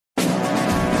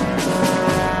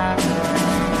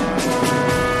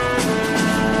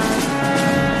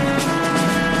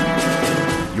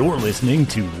listening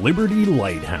to Liberty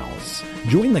Lighthouse.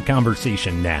 Join the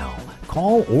conversation now.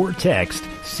 Call or text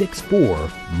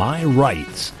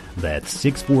 64-MY-RIGHTS. That's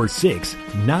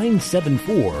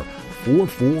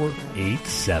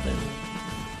 646-974-4487.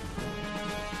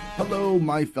 Hello,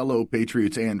 my fellow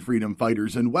patriots and freedom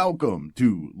fighters, and welcome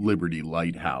to Liberty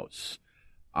Lighthouse.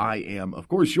 I am, of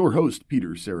course, your host, Peter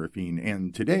Serafine,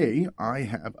 and today I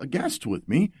have a guest with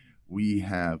me. We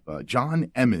have John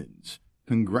Emmons,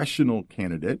 congressional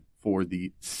candidate for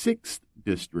the 6th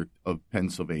District of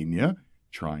Pennsylvania,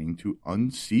 trying to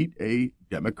unseat a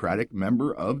Democratic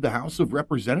member of the House of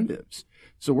Representatives.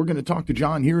 So we're going to talk to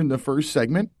John here in the first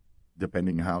segment.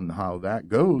 Depending on how that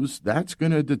goes, that's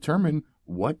going to determine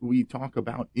what we talk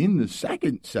about in the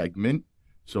second segment.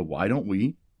 So why don't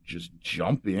we just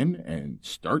jump in and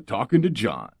start talking to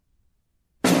John?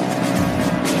 You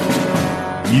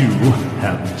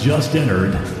have just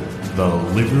entered the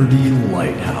Liberty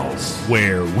Lighthouse,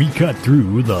 where we cut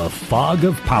through the fog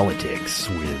of politics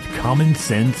with common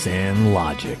sense and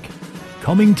logic.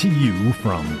 Coming to you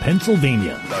from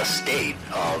Pennsylvania, the state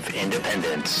of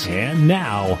independence. And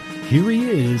now, here he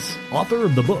is, author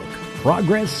of the book,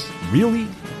 Progress, Really?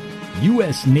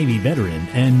 U.S. Navy veteran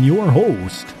and your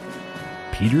host,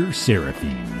 Peter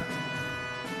Serafine.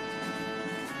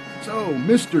 So,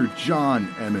 Mr.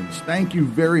 John Emmons, thank you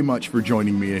very much for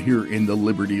joining me here in the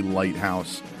Liberty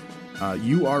Lighthouse.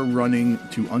 You are running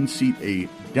to unseat a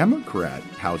Democrat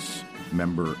House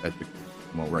member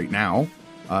right now,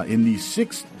 in the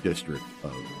 6th District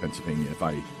of Pennsylvania, if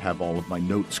I have all of my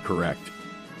notes correct.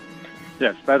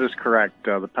 Yes, that is correct.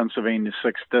 The Pennsylvania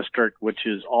 6th District, which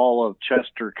is all of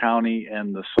Chester County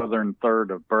and the southern third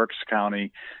of Berks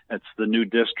County. It's the new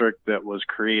district that was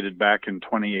created back in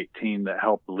 2018 that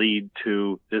helped lead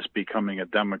to this becoming a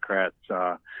Democrat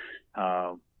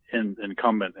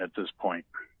incumbent at this point.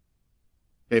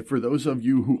 Hey, for those of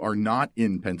you who are not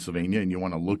in Pennsylvania and you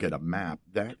want to look at a map,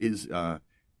 that is,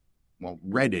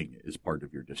 Reading is part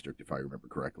of your district, if I remember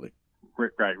correctly.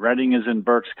 Right. Reading is in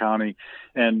Berks County,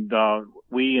 and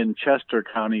we in Chester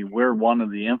County, we're one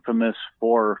of the infamous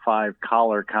 4 or 5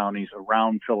 collar counties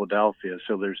around Philadelphia.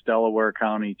 So there's Delaware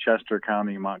County, Chester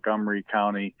County, Montgomery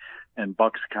County, and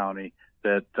Bucks County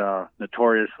that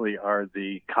notoriously are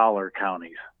the collar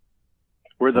counties.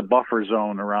 We're the buffer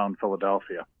zone around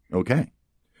Philadelphia. Okay.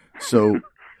 So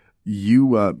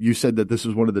you said that this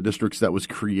was one of the districts that was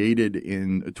created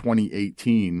in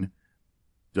 2018.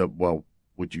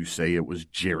 Would you say it was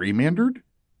gerrymandered?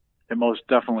 It most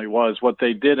definitely was. What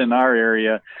they did in our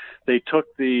area, they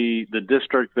took the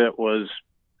district that was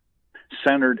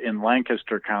centered in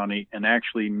Lancaster County and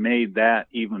actually made that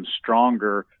even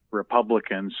stronger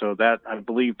Republican. So that, I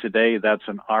believe today, that's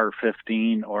an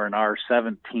R15 or an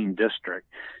R17 district.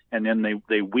 And then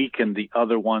they weakened the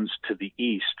other ones to the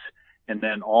east. And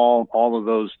then all of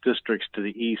those districts to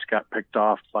the east got picked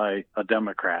off by a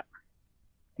Democrat.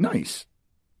 Nice.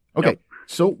 Okay. Yep.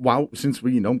 So, since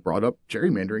we brought up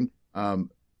gerrymandering,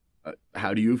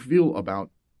 how do you feel about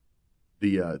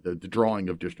the drawing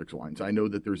of district lines? I know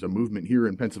that there's a movement here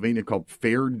in Pennsylvania called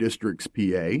Fair Districts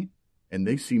PA, and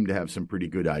they seem to have some pretty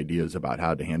good ideas about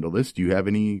how to handle this. Do you have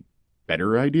any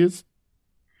better ideas?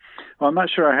 Well, I'm not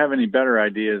sure I have any better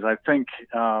ideas. I think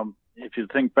if you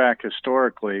think back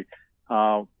historically,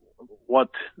 what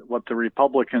the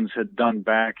Republicans had done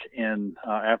back in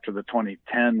after the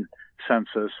 2010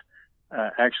 census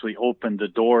actually opened the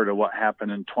door to what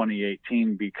happened in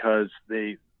 2018, because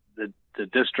the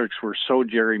districts were so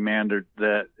gerrymandered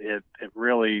that it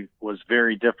really was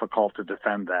very difficult to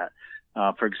defend that.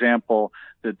 For example,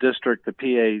 the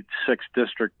PA 6th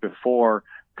district before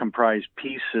comprised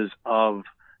pieces of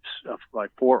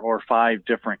like 4 or 5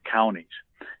 different counties.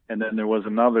 And then there was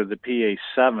another, the PA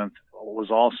 7th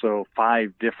was also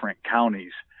 5 different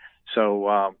counties.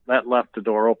 So that left the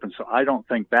door open. So I don't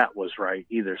think that was right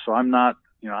either. So I'm not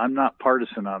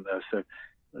partisan on this.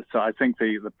 So I think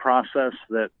the process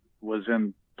that was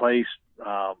in place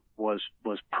was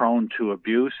prone to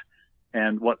abuse.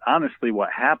 And what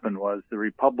happened was the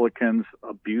Republicans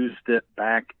abused it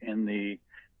back after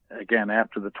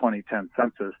the 2010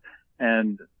 census.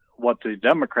 And what the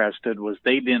Democrats did was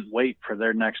they didn't wait for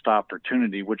their next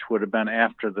opportunity, which would have been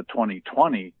after the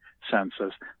 2020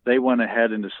 census. They went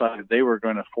ahead and decided they were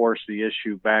going to force the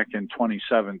issue back in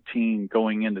 2017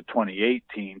 going into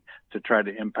 2018 to try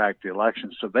to impact the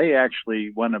election. So they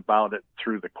actually went about it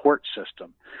through the court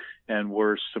system and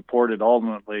were supported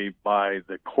ultimately by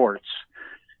the courts.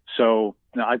 So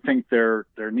I think there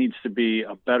needs to be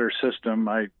a better system.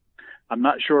 I'm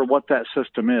not sure what that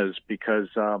system is, because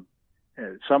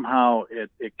somehow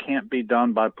it can't be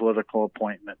done by political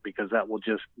appointment, because that will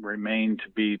just remain to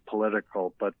be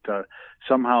political. But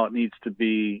somehow it needs to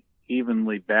be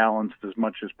evenly balanced as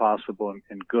much as possible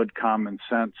in good common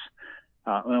sense.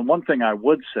 And one thing I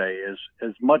would say is,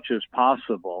 as much as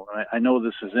possible, I know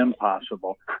this is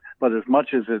impossible, but as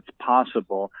much as it's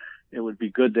possible, it would be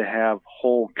good to have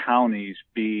whole counties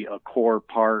be a core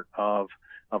part of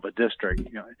a district.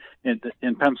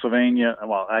 In Pennsylvania,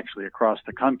 well, actually across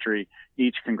the country,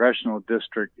 each congressional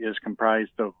district is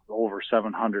comprised of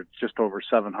just over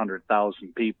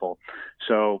 700,000 people.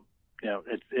 So,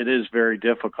 it is very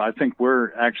difficult. I think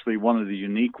we're actually one of the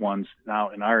unique ones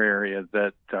now in our area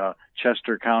that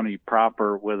Chester County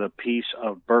proper, with a piece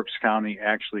of Berks County,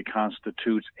 actually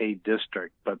constitutes a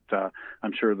district. But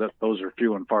I'm sure that those are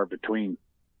few and far between.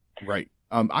 Right.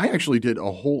 I actually did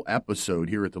a whole episode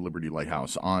here at the Liberty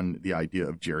Lighthouse on the idea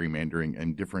of gerrymandering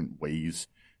and different ways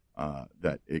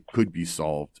that it could be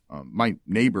solved. My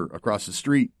neighbor across the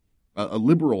street, a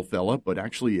liberal fella, but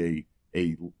actually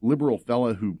a liberal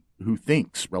fella who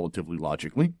thinks relatively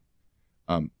logically.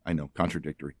 I know,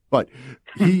 contradictory, but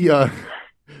he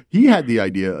had the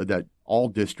idea that all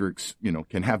districts,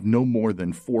 can have no more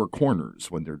than 4 corners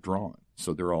when they're drawn.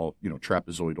 So they're all,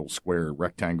 trapezoidal, square,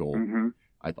 rectangle. Mm-hmm.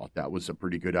 I thought that was a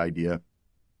pretty good idea.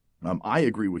 I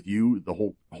agree with you.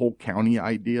 The whole county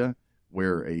idea,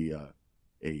 where a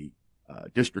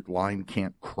district line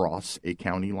can't cross a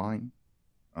county line.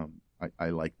 I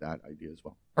like that idea as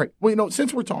well. All right. Well,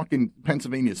 since we're talking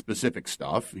Pennsylvania-specific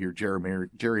stuff here,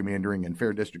 gerrymandering and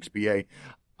fair districts, PA,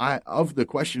 of the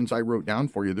questions I wrote down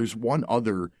for you, there's one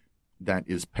other that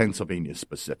is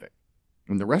Pennsylvania-specific.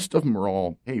 And the rest of them are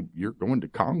all, hey, you're going to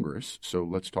Congress, so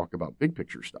let's talk about big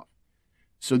picture stuff.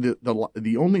 So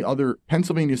the only other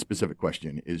Pennsylvania-specific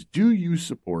question is, do you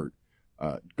support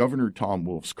Governor Tom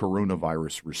Wolf's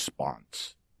coronavirus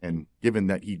response? And given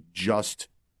that he just,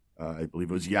 I believe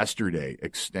it was yesterday,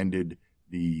 extended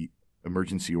the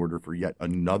emergency order for yet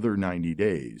another 90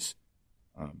 days,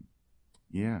 I'm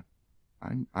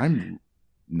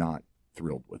not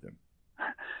thrilled with him.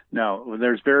 No,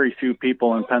 there's very few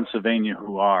people in Pennsylvania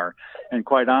who are. And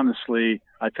quite honestly,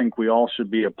 I think we all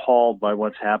should be appalled by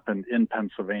what's happened in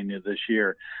Pennsylvania this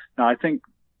year. Now, I think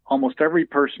almost every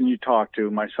person you talk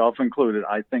to, myself included,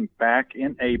 I think back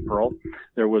in April,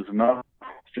 there was enough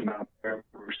question out there.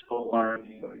 We're still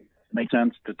learning. It makes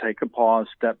sense to take a pause,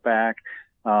 step back,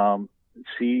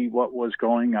 see what was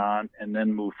going on, and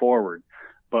then move forward.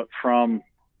 But from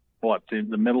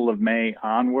the middle of May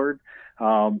onward,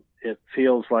 it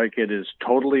feels like it is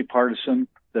totally partisan,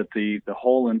 that the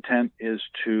whole intent is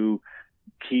to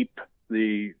keep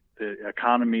the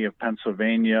economy of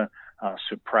Pennsylvania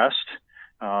suppressed.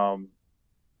 And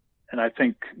I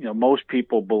think, most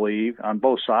people believe, on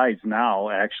both sides now,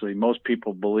 actually, most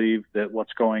people believe that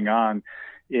what's going on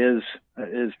is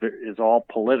all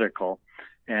political.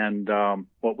 And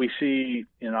what we see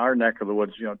in our neck of the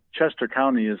woods, Chester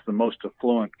County is the most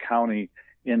affluent county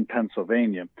in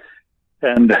Pennsylvania.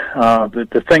 And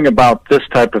the thing about this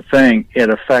type of thing,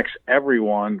 it affects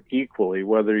everyone equally,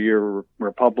 whether you're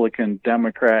Republican,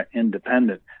 Democrat,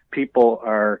 Independent. People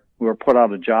who are put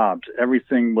out of jobs.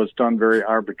 Everything was done very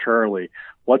arbitrarily.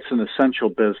 What's an essential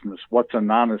business? What's a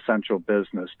non-essential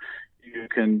business? You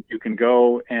can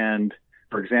go and,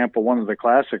 for example, one of the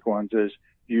classic ones is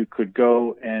you could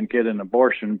go and get an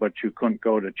abortion, but you couldn't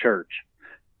go to church.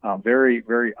 Very,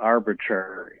 very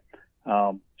arbitrary.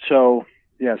 So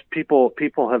yes,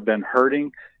 people have been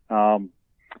hurting.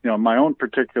 My own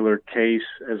particular case,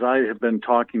 as I have been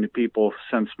talking to people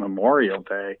since Memorial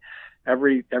Day,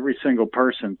 every single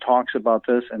person talks about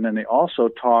this, and then they also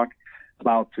talk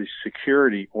about the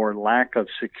security or lack of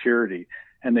security,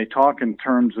 and they talk in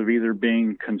terms of either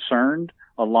being concerned,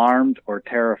 alarmed, or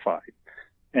terrified.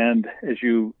 And as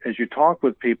you talk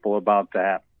with people about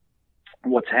that,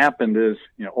 what's happened is,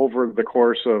 over the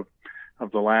course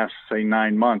of the last, say,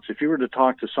 9 months, if you were to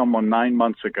talk to someone 9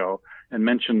 months ago and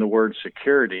mention the word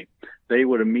security, they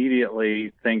would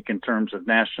immediately think in terms of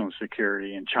national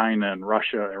security in China and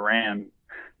Russia, Iran.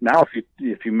 Now,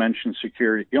 if you mention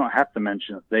security, you don't have to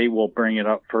mention it. They will bring it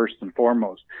up first and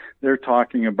foremost. They're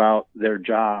talking about their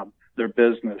job, their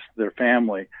business, their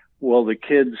family. Well, the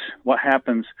kids, what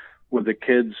happens with the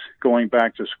kids going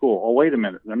back to school? Oh, wait a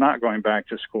minute. They're not going back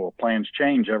to school. Plans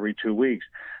change every 2 weeks.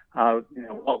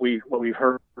 What we've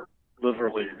heard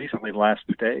literally recently, the last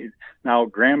 2 days, now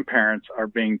grandparents are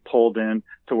being pulled in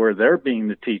to where they're being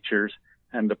the teachers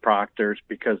and the proctors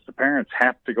because the parents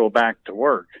have to go back to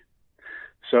work.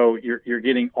 So you're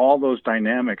getting all those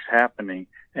dynamics happening.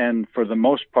 And for the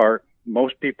most part,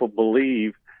 most people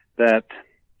believe that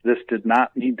this did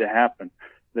not need to happen.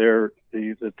 the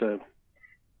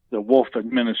Wolf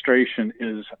administration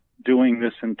is doing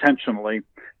this intentionally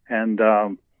and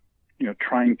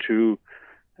trying to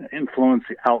influence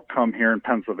the outcome here in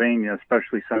Pennsylvania,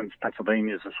 especially since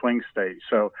Pennsylvania is a swing state.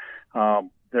 So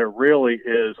there really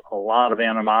is a lot of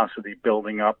animosity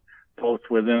building up, both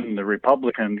within the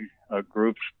Republican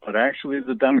groups, but actually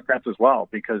the Democrats as well,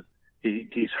 because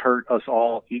he's hurt us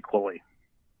all equally.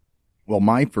 Well,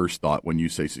 my first thought when you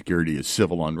say security is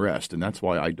civil unrest, and that's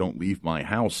why I don't leave my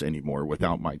house anymore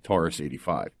without my Taurus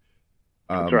 85.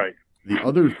 That's right. The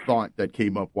other thought that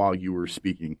came up while you were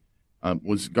speaking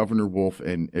was Governor Wolf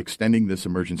and extending this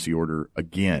emergency order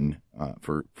again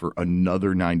for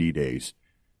another 90 days.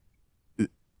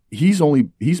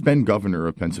 He's been governor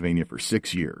of Pennsylvania for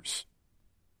 6 years.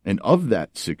 And of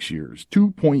that 6 years,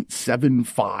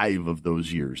 2.75 of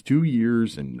those years, 2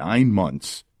 years and 9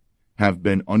 months, have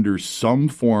been under some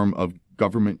form of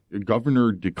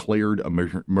governor-declared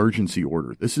emergency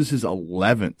order. This is his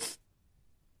 11th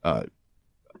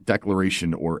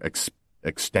declaration or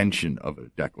extension of a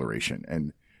declaration,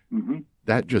 and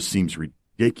that just seems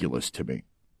ridiculous to me.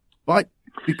 But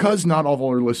because not all of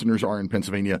our listeners are in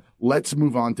Pennsylvania, let's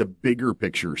move on to bigger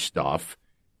picture stuff.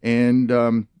 And,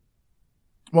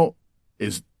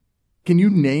 can you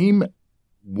name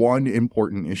one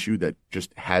important issue that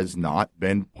just has not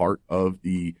been part of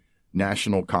the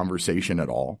national conversation at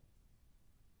all?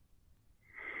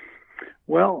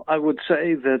 Well, I would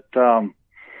say that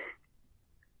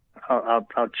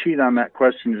I'll cheat on that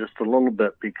question just a little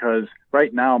bit, because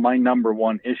right now my number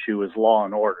one issue is law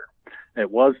and order. It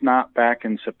was not back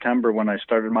in September when I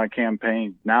started my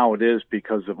campaign. Now it is,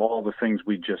 because of all the things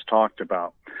we just talked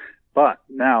about. But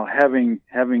now, having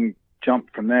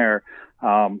jumped from there,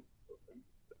 one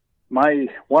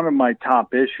of my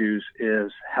top issues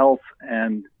is health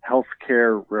and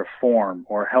healthcare reform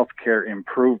or healthcare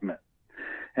improvement.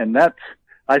 And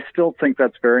I still think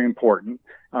that's very important.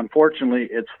 Unfortunately,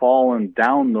 it's fallen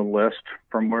down the list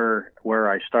from where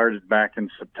I started back in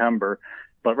September.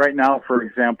 But right now, for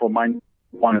example, my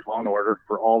one is law and order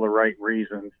for all the right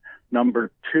reasons.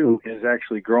 Number two is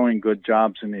actually growing good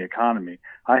jobs in the economy.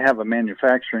 I have a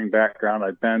manufacturing background.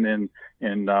 I've been in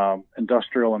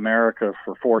industrial America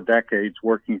for 4 decades,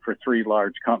 working for 3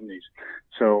 large companies.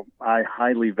 So I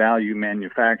highly value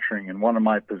manufacturing, and one of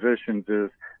my positions is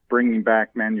bringing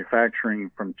back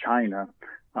manufacturing from China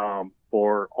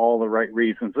for all the right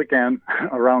reasons. Again,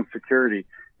 around security,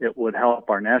 it would help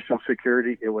our national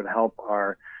security, it would help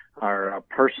our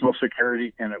personal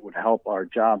security, and it would help our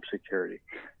job security.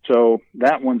 So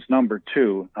that one's number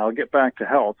 2. I'll get back to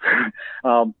health.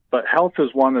 But health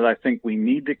is one that I think we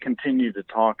need to continue to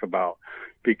talk about,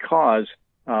 because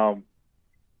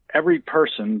every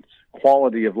person's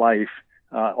quality of life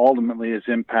ultimately is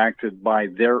impacted by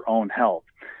their own health.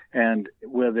 And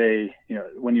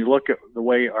when you look at the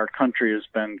way our country has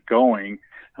been going,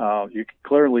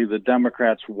 clearly the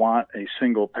Democrats want a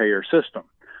single payer system.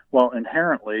 Well,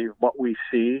 inherently, what we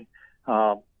see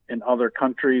in other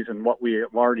countries and what we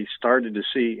have already started to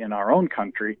see in our own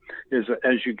country is that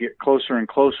as you get closer and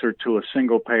closer to a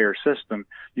single payer system,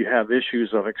 you have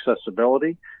issues of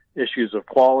accessibility, issues of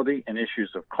quality, and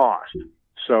issues of cost.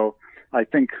 So I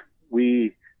think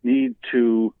we need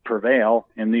to prevail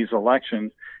in these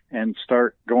elections and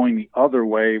start going the other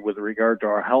way with regard to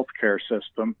our healthcare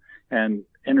system and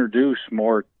introduce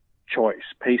more choice,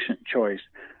 patient choice.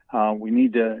 We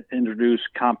need to introduce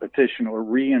competition or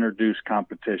reintroduce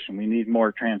competition. We need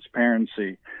more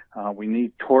transparency. We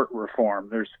need tort reform.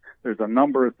 There's a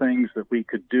number of things that we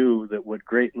could do that would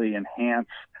greatly enhance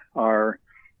our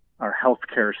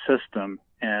healthcare system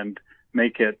and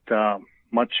make it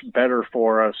much better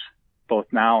for us both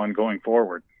now and going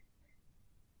forward.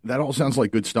 That all sounds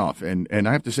like good stuff. And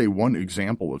I have to say, one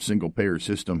example of single payer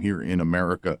system here in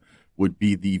America would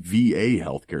be the VA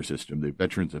healthcare system, the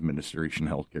Veterans Administration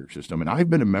healthcare system. And I've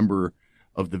been a member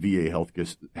of the VA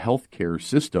healthcare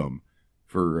system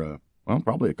for,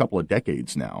 probably a couple of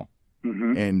decades now.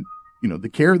 Mm-hmm. And, the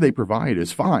care they provide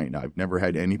is fine. I've never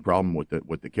had any problem with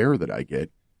the care that I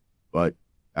get. But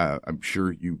I'm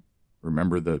sure you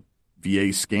remember the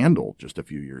VA scandal just a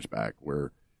few years back,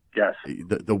 where yes,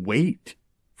 the wait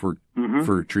for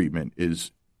treatment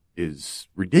is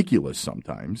ridiculous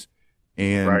sometimes.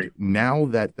 And right. Now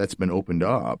that's been opened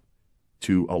up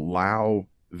to allow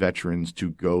veterans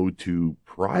to go to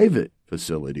private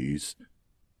facilities,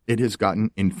 it has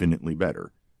gotten infinitely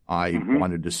better. I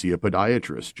wanted to see a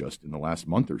podiatrist just in the last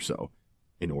month or so.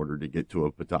 In order to get to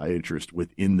a podiatrist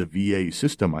within the VA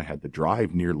system, I had to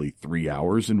drive nearly 3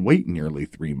 hours and wait nearly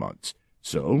 3 months.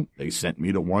 So they sent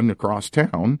me to one across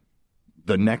town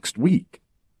the next week.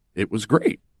 It was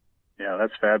great. Yeah,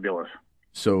 that's fabulous.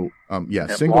 So, yeah,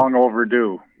 long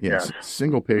overdue. Yes,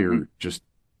 single payer just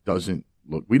doesn't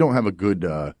look. We don't have a good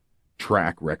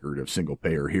track record of single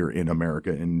payer here in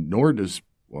America, and nor does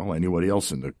anybody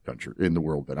else in the country, in the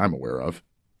world that I'm aware of.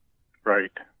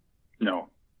 Right. No.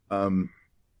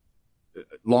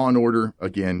 Law and Order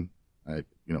again.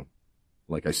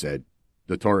 Like I said,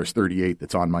 the Taurus 38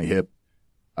 that's on my hip.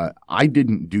 I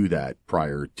didn't do that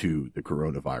prior to the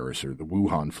coronavirus, or the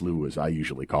Wuhan flu, as I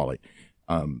usually call it.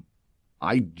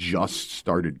 I just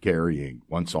started carrying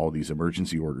once all these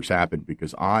emergency orders happened,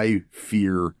 because I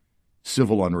fear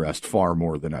civil unrest far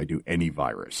more than I do any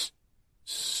virus.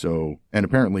 So, and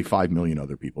apparently 5 million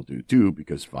other people do too,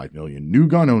 because 5 million new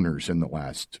gun owners in the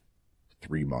last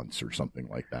 3 months or something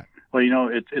like that. Well,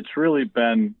 it's really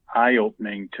been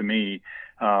eye-opening to me.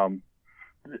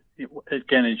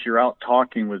 Again, as you're out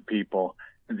talking with people,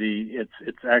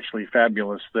 it's actually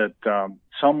fabulous that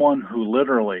someone who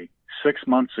literally 6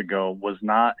 months ago was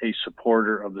not a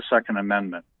supporter of the Second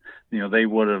Amendment, they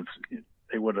would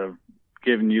have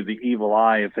given you the evil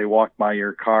eye if they walked by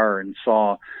your car and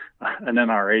saw an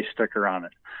NRA sticker on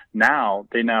it. Now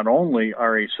they not only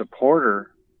are a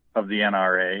supporter of the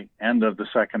NRA and of the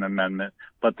Second Amendment,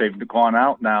 but they've gone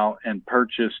out now and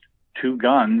purchased 2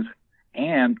 guns,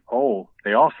 and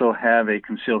they also have a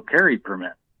concealed carry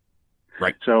permit.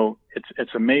 Right. So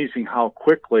it's amazing how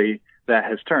quickly that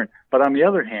has turned. But on the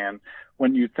other hand,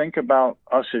 when you think about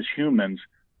us as humans,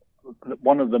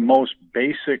 one of the most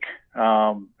basic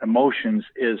emotions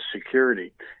is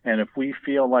security. And if we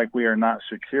feel like we are not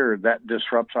secure, that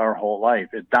disrupts our whole life.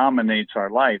 It dominates our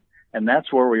life. And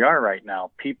that's where we are right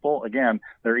now. People, again,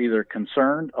 they're either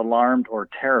concerned, alarmed, or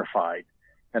terrified.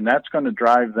 And that's going to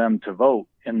drive them to vote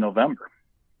in November.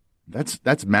 That's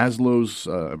Maslow's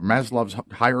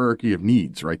hierarchy of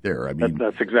needs right there. I mean,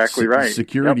 that's exactly right.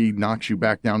 Security knocks you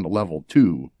back down to level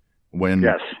 2 when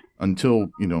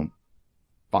until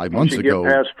 5 months ago. Once you get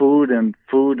past food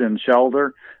and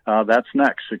shelter, that's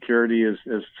next. Security is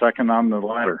second on the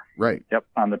ladder. Right. Yep,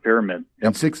 on the pyramid.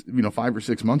 Yep. And 5 or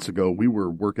 6 months ago, we were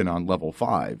working on level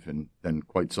 5, and then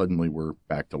quite suddenly we're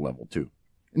back to level 2.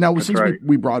 Now, since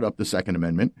we brought up the Second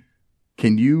Amendment,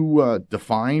 can you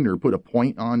define or put a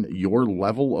point on your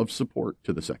level of support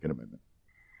to the Second Amendment?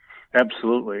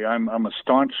 Absolutely. I'm a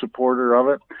staunch supporter of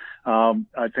it.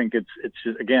 I think it's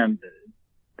just, again,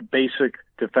 basic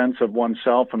defense of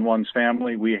oneself and one's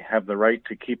family. We have the right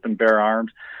to keep and bear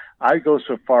arms. I go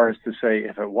so far as to say,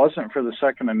 if it wasn't for the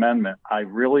Second Amendment, I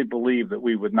really believe that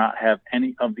we would not have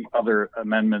any of the other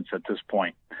amendments at this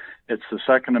point. It's the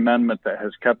Second Amendment that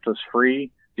has kept us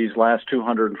free these last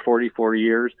 244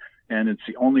 years, and it's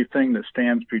the only thing that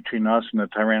stands between us and a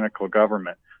tyrannical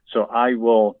government. So I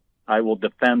will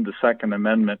defend the Second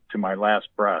Amendment to my last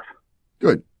breath.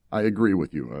 Good. I agree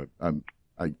with you. I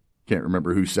can't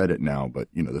remember who said it now, but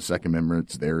the Second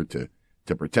Amendment's there to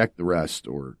protect the rest,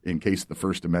 or in case the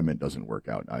First Amendment doesn't work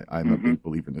out. I'm a big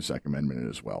believer in the Second Amendment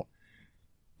as well.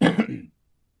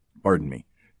 Pardon me.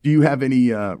 Do you have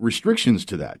any restrictions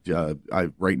to that?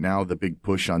 Right now, the big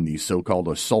push on these so-called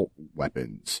assault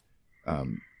weapons.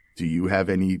 Do you have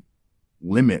any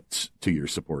limits to your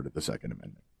support of the Second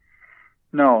Amendment?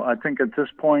 No, I think at this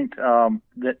point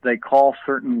that they call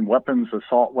certain weapons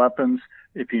assault weapons.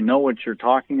 If you know what you're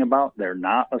talking about, they're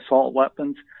not assault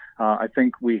weapons. I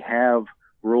think we have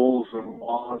rules and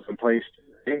laws in place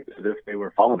today that if they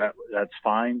were followed, that's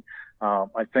fine.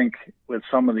 I think with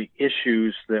some of the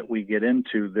issues that we get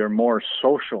into, they're more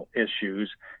social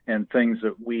issues and things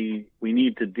that we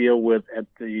need to deal with at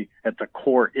the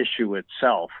core issue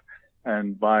itself.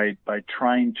 And by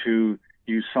trying to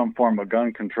use some form of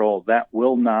gun control, that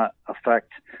will not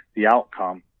affect the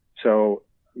outcome. So,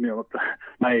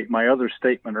 my other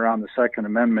statement around the Second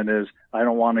Amendment is I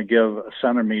don't want to give a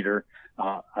centimeter.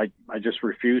 I just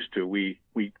refuse to. We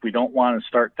don't want to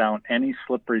start down any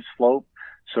slippery slope.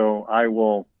 So I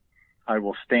will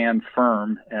stand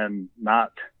firm and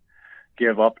not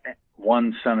give up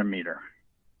 1 centimeter.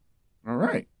 All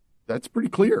right. That's pretty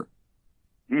clear.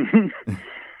 Yeah,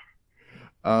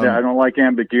 I don't like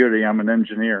ambiguity. I'm an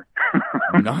engineer.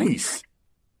 Nice.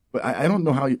 But I don't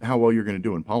know how well you're going to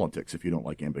do in politics if you don't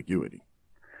like ambiguity.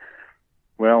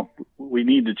 Well, we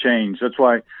need to change. That's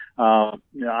why I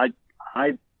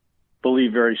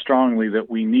believe very strongly that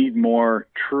we need more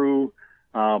true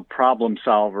problem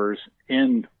solvers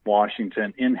in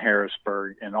Washington, in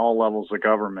Harrisburg, in all levels of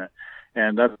government.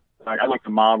 And I like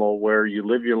the model where you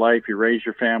live your life, you raise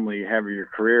your family, you have your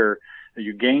career,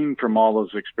 You gain from all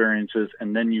those experiences,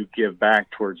 and then you give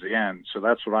back towards the end. So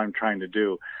that's what I'm trying to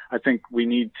do. I think we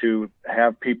need to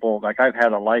have people, like I've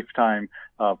had a lifetime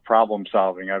of problem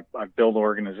solving. I've built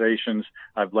organizations.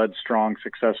 I've led strong,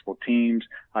 successful teams.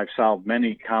 I've solved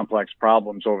many complex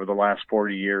problems over the last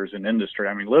 40 years in industry.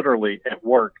 I mean, literally at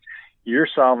work, you're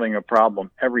solving a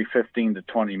problem every 15 to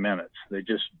 20 minutes. They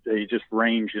just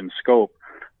range in scope,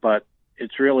 but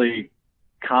it's really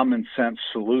common sense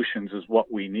solutions is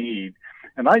what we need.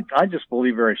 And I just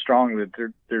believe very strongly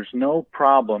that there's no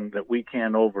problem that we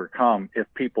can't overcome if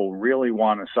people really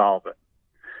want to solve it.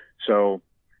 So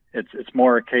it's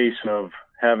more a case of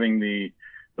having the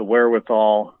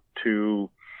wherewithal to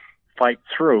fight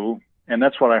through. And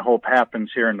that's what I hope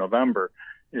happens here in November.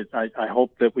 I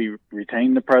hope that we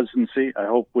retain the presidency. I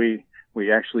hope we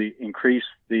actually increase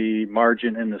the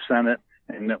margin in the Senate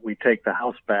and that we take the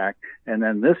House back. And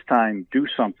then this time do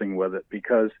something with it,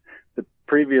 because the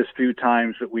previous few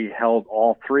times that we held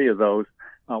all three of those,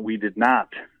 we did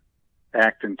not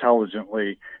act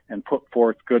intelligently and put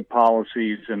forth good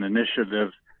policies and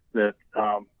initiatives that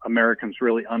Americans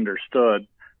really understood.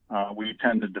 We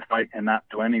tended to fight and not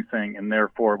do anything, and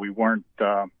therefore we weren't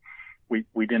we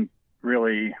didn't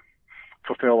really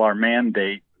fulfill our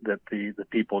mandate that the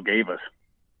people gave us.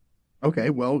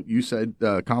 Okay, well, you said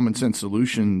common sense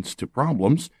solutions to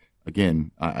problems.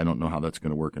 Again, I don't know how that's going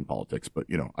to work in politics, but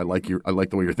I like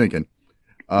the way you're thinking.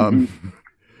 One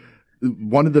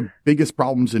of the biggest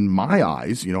problems in my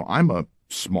eyes, I'm a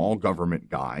small government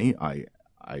guy.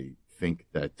 I think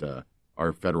that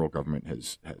our federal government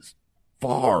has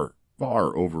far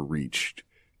overreached,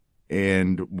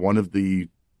 and one of the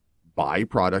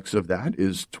byproducts of that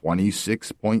is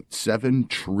 $26.7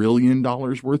 trillion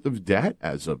worth of debt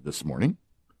as of this morning.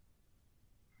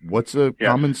 What's a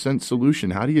common sense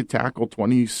solution? How do you tackle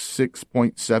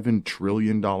 $26.7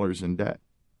 trillion in debt?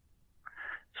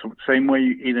 So same way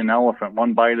you eat an elephant,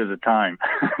 one bite at a time.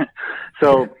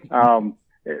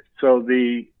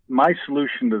 My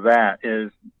solution to that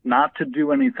is not to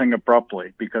do anything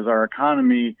abruptly, because our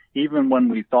economy, even when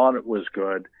we thought it was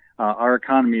good, our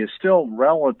economy is still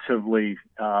relatively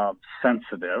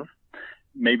sensitive,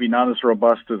 maybe not as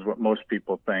robust as what most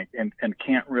people think, and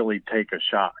can't really take a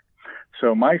shock.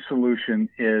 So my solution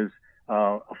is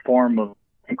a form of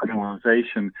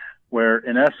incrementalization where,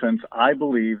 in essence, I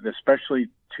believe, especially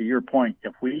to your point,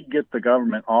 if we get the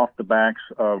government off the backs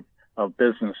of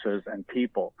businesses and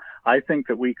people, I think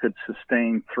that we could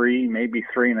sustain 3, maybe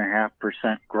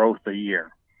 3.5% growth a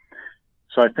year.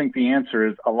 So I think the answer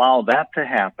is allow that to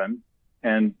happen.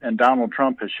 And Donald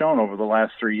Trump has shown over the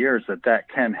last 3 years that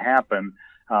can happen,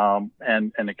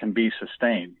 and it can be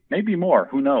sustained. Maybe more,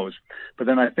 who knows? But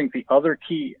then I think the other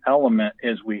key element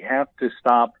is we have to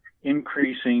stop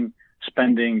increasing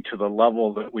spending to the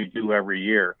level that we do every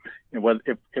year.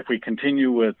 If we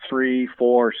continue with 3,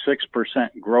 4,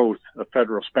 6% growth of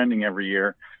federal spending every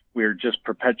year, we're just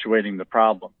perpetuating the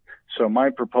problem. So my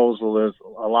proposal is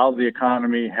allow the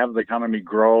economy, have the economy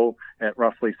grow at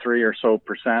roughly 3 or so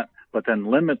percent, but then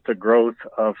limit the growth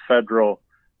of federal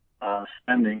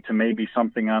spending to maybe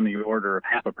something on the order of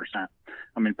 0.5%.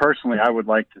 I mean, personally, I would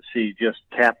like to see just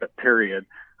cap it, period.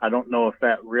 I don't know if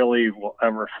that really will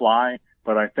ever fly,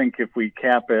 but I think if we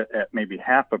cap it at maybe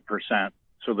 0.5%,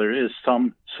 so there is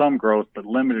some growth, but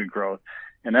limited growth,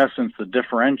 in essence, the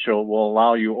differential will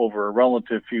allow you over a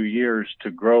relative few years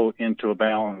to grow into a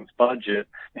balanced budget.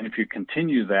 And if you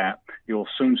continue that, you'll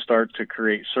soon start to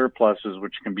create surpluses,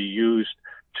 which can be used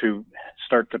to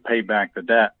start to pay back the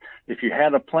debt. If you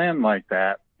had a plan like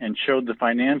that and showed the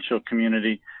financial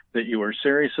community that you were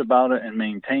serious about it and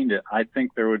maintained it, I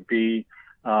think there would be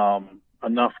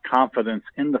enough confidence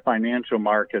in the financial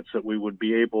markets that we would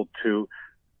be able to,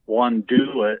 one,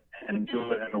 do it and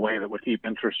do it in a way that would keep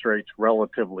interest rates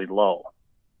relatively low.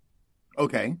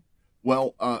 Okay.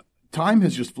 Well, time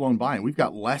has just flown by, and we've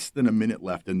got less than a minute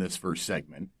left in this first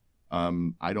segment.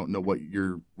 I don't know what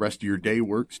your rest of your day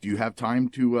works. Do you have time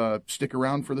to stick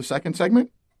around for the second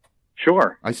segment?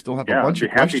 Sure. I still have a bunch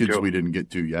of questions we didn't get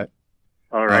to yet.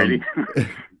 All righty.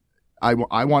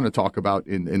 I want to talk about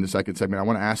in the second segment, I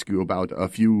want to ask you about a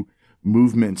few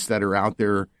movements that are out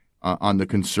there on the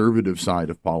conservative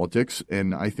side of politics.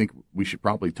 And I think we should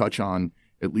probably touch on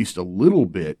at least a little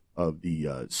bit of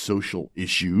the social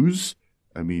issues.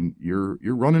 I mean, you're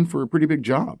running for a pretty big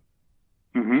job.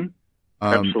 Mm-hmm.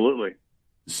 Absolutely.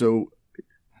 So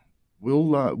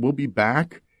we'll be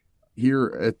back here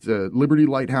at Liberty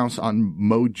Lighthouse on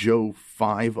Mojo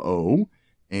 50,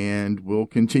 and we'll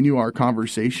continue our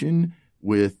conversation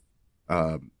with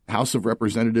House of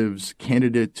Representatives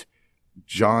candidate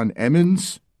John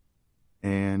Emmons.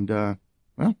 And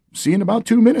Well, see you in about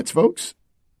 2 minutes, folks.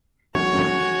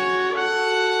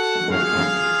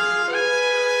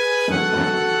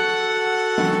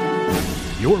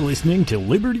 You're listening to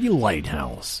Liberty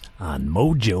Lighthouse on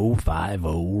Mojo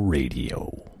 50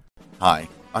 Radio. Hi,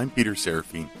 I'm Peter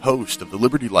Serafine, host of the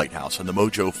Liberty Lighthouse on the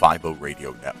Mojo 50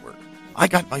 Radio Network. I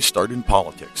got my start in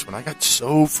politics when I got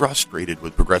so frustrated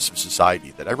with progressive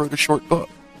society that I wrote a short book.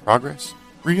 Progress?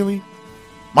 Really?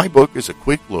 My book is a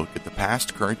quick look at the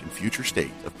past, current, and future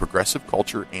state of progressive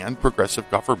culture and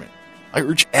progressive government. I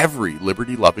urge every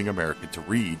liberty-loving American to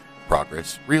read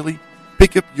Progress? Really?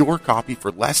 Pick up your copy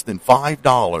for less than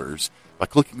 $5 by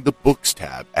clicking the Books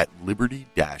tab at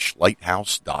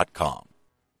liberty-lighthouse.com.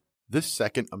 This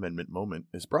Second Amendment moment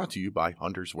is brought to you by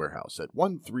Hunter's Warehouse at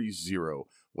 130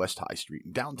 West High Street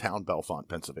in downtown Bellefonte,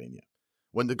 Pennsylvania.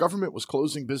 When the government was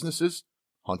closing businesses,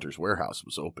 Hunter's Warehouse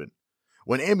was open.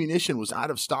 When ammunition was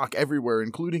out of stock everywhere,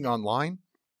 including online,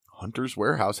 Hunter's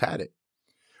Warehouse had it.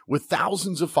 With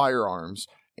thousands of firearms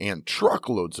and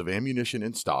truckloads of ammunition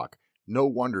in stock, no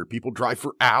wonder people drive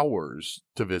for hours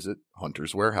to visit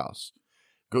Hunter's Warehouse.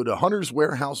 Go to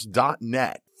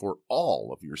hunterswarehouse.net for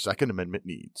all of your Second Amendment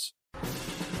needs.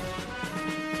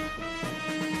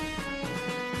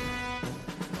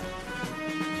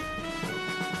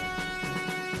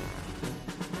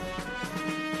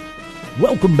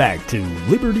 Welcome back to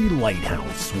Liberty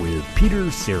Lighthouse with Peter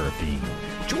Serafine.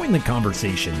 Join the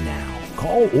conversation now.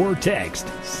 Call or text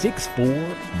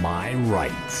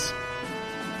 64-MY-RIGHTS.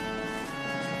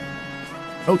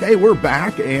 Okay, we're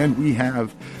back, and we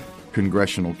have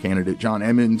congressional candidate John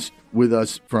Emmons with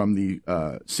us from the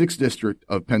 6th District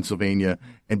of Pennsylvania.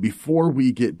 And before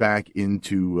we get back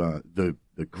into the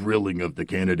grilling of the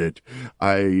candidate,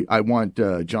 I want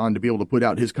John to be able to put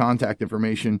out his contact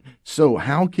information. So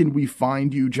how can we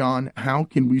find you, John? How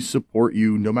can we support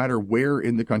you no matter where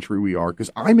in the country we are? Because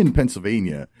I'm in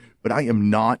Pennsylvania, but I am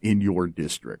not in your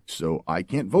district, so I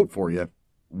can't vote for you.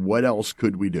 What else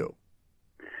could we do?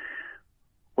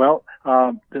 Well,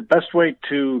 the best way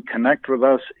to connect with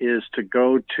us is to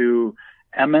go to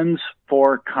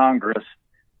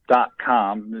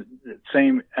EmmonsForCongress.com.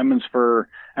 Same Emmons for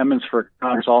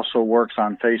Congress also works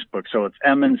on Facebook. So it's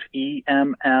Emmons,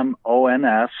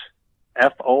 EMMONS,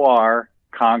 FOR,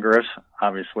 Congress,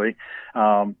 obviously.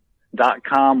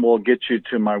 .com will get you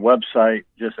to my website.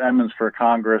 Just Emmons for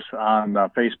Congress on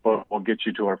Facebook will get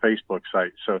you to our Facebook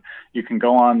site. So you can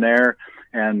go on there.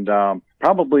 And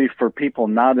probably for people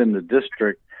not in the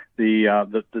district,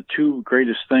 the two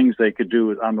greatest things they could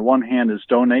do, on the one hand, is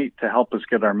donate to help us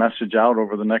get our message out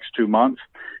over the next 2 months.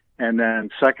 And then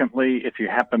secondly, if you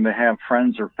happen to have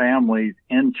friends or family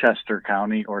in Chester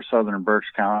County or Southern Berks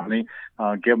County,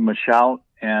 give them a shout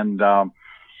and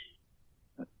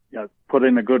put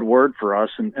in a good word for us.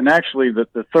 And actually,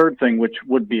 the third thing, which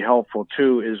would be helpful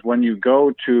too, is when you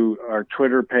go to our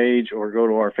Twitter page or go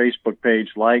to our Facebook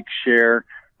page, like, share,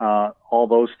 all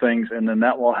those things, and then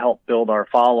that will help build our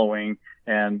following,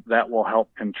 and that will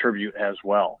help contribute as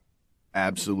well.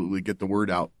 Absolutely. Get the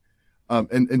word out.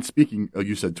 And speaking,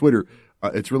 you said Twitter,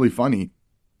 it's really funny.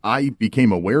 I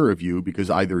became aware of you because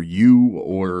either you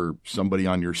or somebody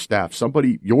on your staff,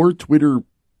 your Twitter,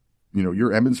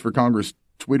 your Emmons for Congress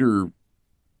Twitter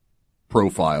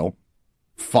profile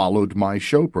followed my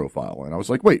show profile. And I was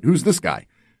like, wait, who's this guy?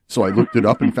 So I looked it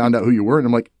up and found out who you were. And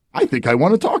I'm like, I think I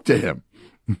want to talk to him.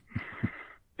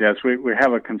 Yes, we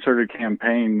have a concerted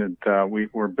campaign that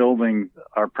we're building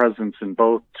our presence in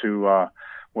both to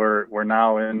we're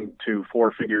now into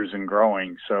 4 figures and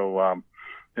growing. So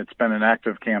it's been an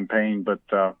active campaign, but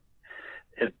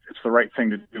it's the right thing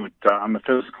to do. I'm a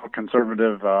fiscal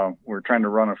conservative. We're trying to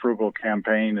run a frugal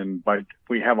campaign, and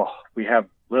we have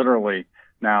literally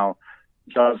now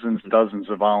dozens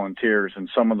of volunteers, and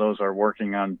some of those are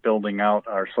working on building out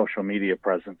our social media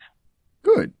presence.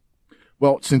 Good.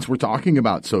 Well, since we're talking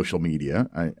about social media,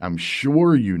 I'm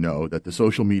sure you know that the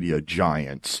social media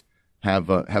giants have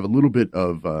a little bit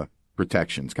of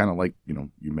protections, kind of like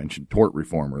you mentioned tort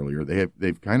reform earlier.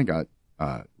 They've kind of got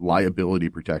liability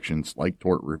protections like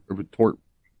tort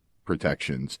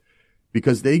protections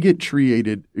because they get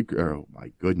treated. Oh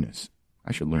my goodness,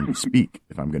 I should learn to speak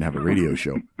if I'm going to have a radio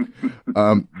show.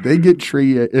 They get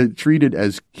treated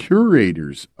as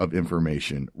curators of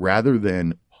information rather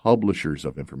than publishers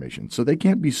of information. So they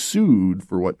can't be sued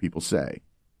for what people say.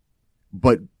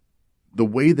 But the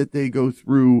way that they go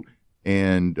through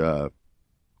and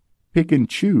pick and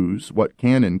choose what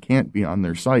can and can't be on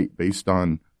their site based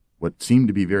on what seem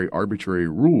to be very arbitrary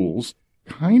rules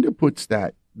kind of puts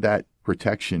that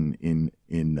protection in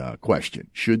question.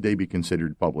 Should they be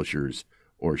considered publishers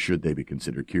or should they be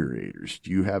considered curators? Do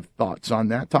you have thoughts on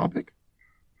that topic?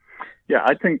 Yeah,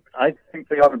 I think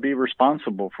they ought to be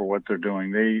responsible for what they're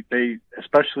doing. They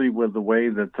especially with the way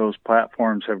that those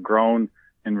platforms have grown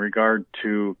in regard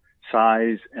to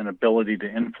size and ability to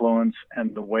influence,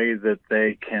 and the way that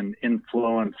they can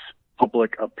influence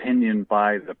public opinion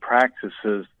by the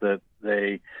practices that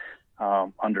they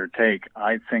undertake.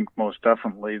 I think most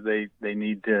definitely they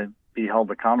need to be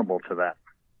held accountable to that.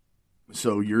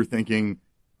 So you're thinking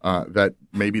that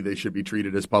maybe they should be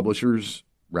treated as publishers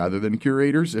rather than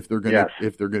curators if they're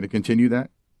going to continue that?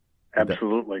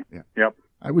 Absolutely. Yeah. Yep.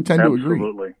 I would tend to agree.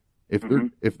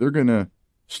 Absolutely. If they're going to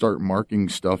start marking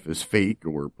stuff as fake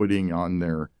or putting on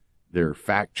their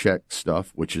fact check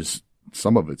stuff, which is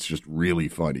some of it's just really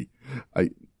funny.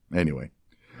 Anyway.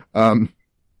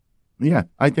 Yeah,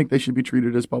 I think they should be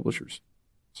treated as publishers.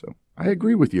 So I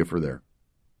agree with you for there.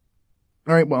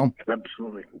 All right, well,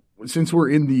 absolutely. Since we're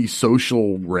in the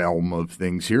social realm of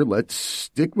things here, let's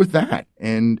stick with that.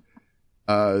 And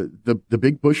the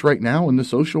big push right now in the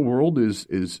social world is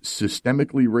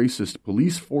systemically racist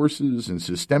police forces and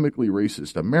systemically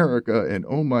racist America. And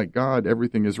oh my God,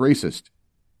 everything is racist.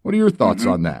 What are your thoughts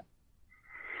on that?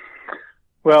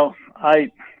 Well,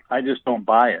 I just don't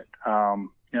buy it.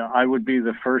 I would be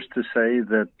the first to say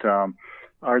that.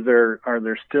 Are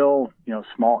there still,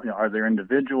 small, are there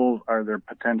individuals, are there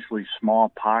potentially small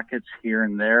pockets here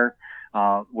and there,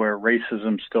 where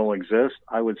racism still exists?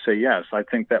 I would say yes. I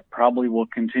think that probably will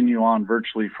continue on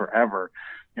virtually forever.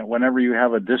 Whenever you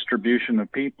have a distribution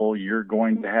of people, you're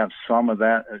going to have some of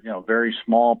that, very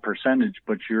small percentage,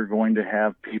 but you're going to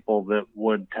have people that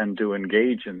would tend to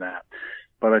engage in that.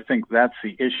 But I think that's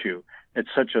the issue. It's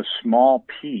such a small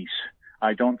piece.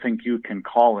 I don't think you can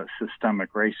call it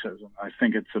systemic racism. I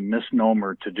think it's a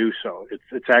misnomer to do so.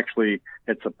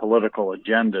 It's a political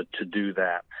agenda to do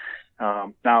that.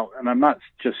 Now, and I'm not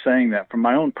just saying that from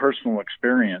my own personal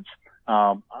experience.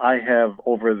 I have,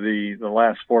 over the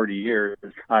last 40 years,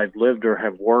 I've lived or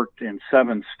have worked in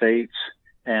 7 states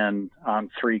and on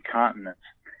 3 continents.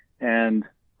 And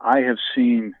I have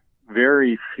seen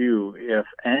very few, if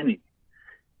any,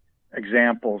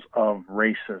 examples of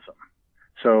racism.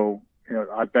 So,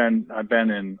 I've been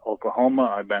in Oklahoma,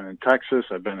 I've been in Texas,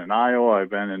 I've been in Iowa, I've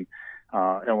been in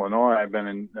Illinois, I've been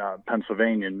in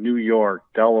Pennsylvania, New York,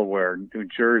 Delaware, New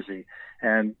Jersey,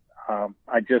 and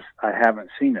I haven't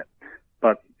seen it.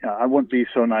 But I wouldn't be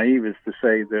so naive as to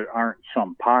say there aren't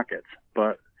some pockets.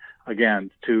 But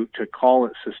again, to call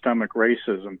it systemic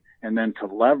racism and then to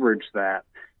leverage that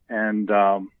and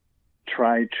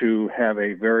try to have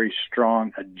a very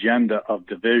strong agenda of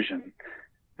division,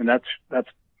 and that's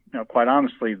quite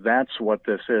honestly, that's what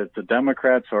this is. The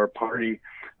Democrats are a party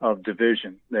of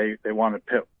division. They want to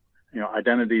pit,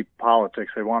 identity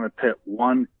politics. They want to pit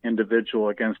one individual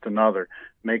against another,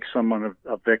 make someone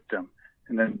a victim,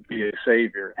 and then be a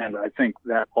savior. And I think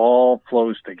that all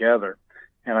flows together.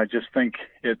 And I just think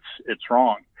it's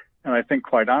wrong. And I think,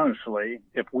 quite honestly,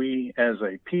 if we as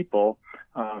a people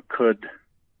could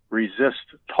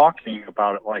resist talking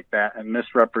about it like that and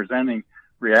misrepresenting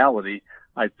reality,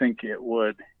 I think it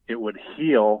would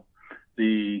heal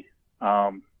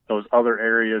those other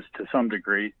areas to some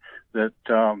degree that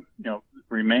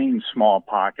remain small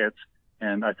pockets.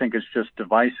 And I think it's just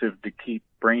divisive to keep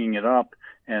bringing it up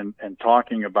and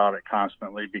talking about it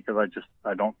constantly, because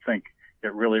I don't think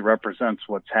it really represents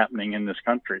what's happening in this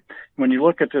country. When you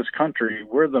look at this country,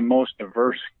 we're the most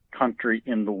diverse country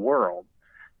in the world.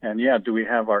 And yeah, do we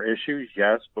have our issues?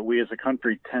 Yes, but we as a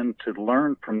country tend to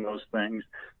learn from those things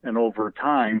and over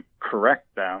time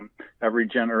correct them. Every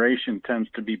generation tends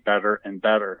to be better and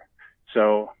better.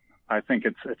 So I think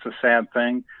it's a sad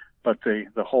thing, but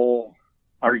the whole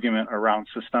argument around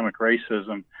systemic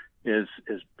racism is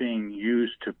being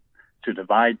used to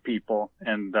divide people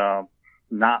and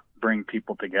not bring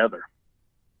people together.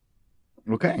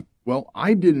 Okay. Well,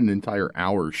 I did an entire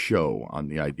hour show on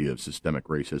the idea of systemic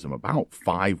racism about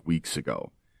 5 weeks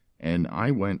ago. And I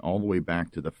went all the way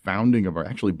back to the founding of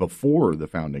before the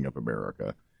founding of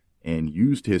America, and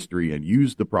used history and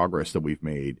used the progress that we've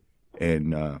made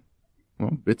and,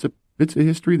 bits of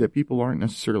history that people aren't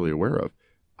necessarily aware of.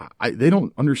 They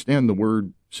don't understand the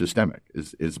word systemic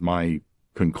is my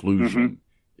conclusion,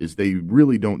 mm-hmm. is they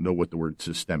really don't know what the word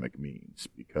systemic means,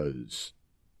 because,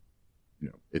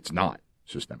 it's not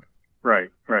systemic. Right.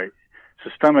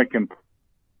 Systemic is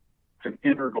an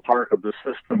integral part of the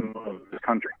system of the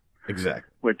country.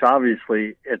 Exactly. Which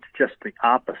obviously it's just the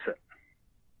opposite.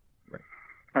 Right.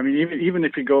 I mean, even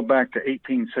if you go back to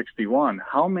 1861,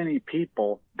 how many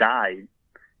people died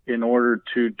in order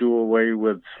to do away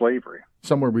with slavery?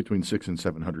 Somewhere between 600,000 and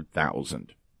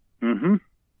 700,000. Mm-hmm.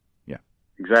 Yeah.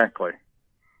 Exactly.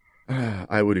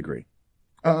 I would agree.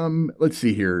 Let's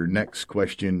see here. Next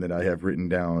question that I have written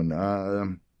down.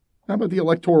 How about the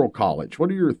Electoral College? What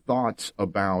are your thoughts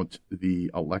about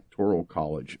the Electoral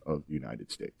College of the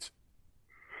United States?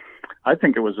 I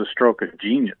think it was a stroke of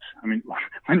genius. I mean,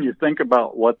 when you think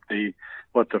about what the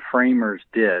framers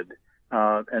did,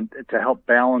 and to help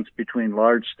balance between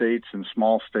large states and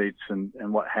small states and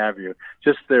what have you,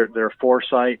 just their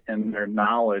foresight and their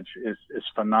knowledge is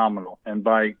phenomenal. And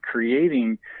by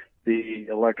creating the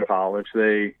Electoral College,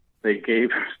 they gave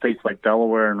states like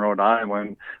Delaware and Rhode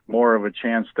Island more of a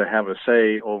chance to have a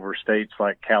say over states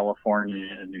like California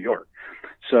and New York.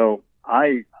 So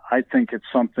I think it's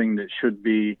something that should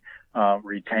be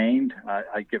retained.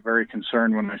 I get very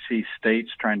concerned when I see states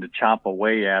trying to chop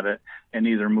away at it and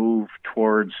either move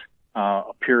towards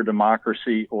a pure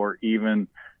democracy or even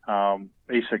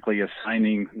basically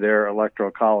assigning their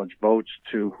electoral college votes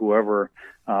to whoever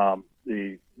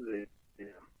the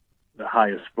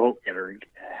highest vote getter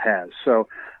has. So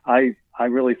I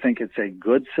really think it's a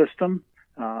good system,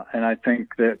 and I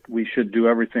think that we should do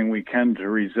everything we can to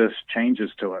resist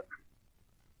changes to it.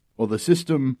 Well, the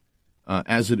system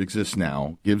as it exists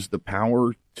now, gives the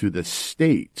power to the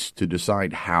states to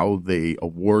decide how they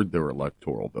award their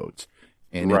electoral votes.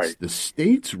 And It's the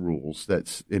states' rules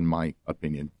that's, in my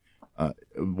opinion,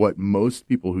 what most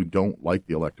people who don't like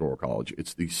the Electoral College,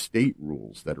 it's the state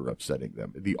rules that are upsetting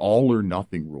them, the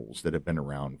all-or-nothing rules that have been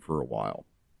around for a while.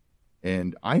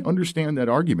 And I understand that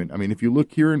argument. I mean, if you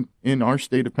look here in our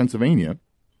state of Pennsylvania,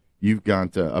 you've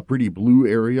got a pretty blue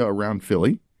area around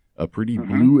Philly, a pretty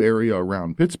blue area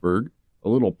around Pittsburgh, a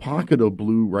little pocket of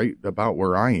blue right about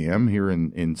where I am here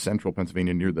in central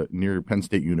Pennsylvania near Penn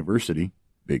State University.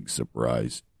 Big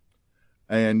surprise.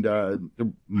 And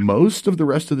most of the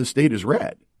rest of the state is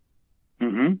red.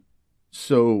 Mm-hmm.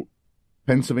 So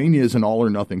Pennsylvania is an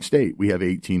all-or-nothing state. We have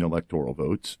 18 electoral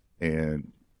votes,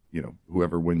 and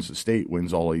whoever wins the state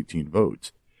wins all 18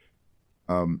 votes.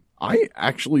 I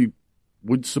actually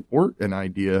would support an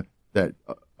idea that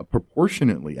a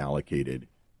proportionately allocated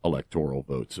electoral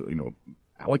votes,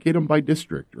 allocate them by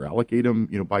district or allocate them,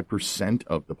 by percent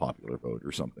of the popular vote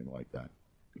or something like that.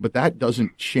 But that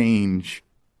doesn't change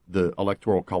the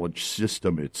Electoral College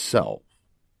system itself.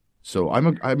 So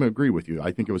I'm agree with you.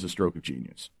 I think it was a stroke of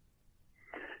genius.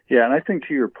 Yeah, and I think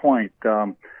to your point,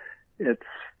 it's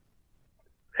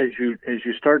as you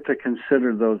start to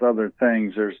consider those other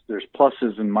things, there's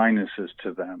pluses and minuses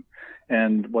to them.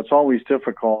 And what's always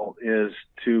difficult is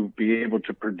to be able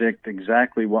to predict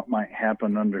exactly what might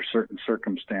happen under certain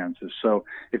circumstances. So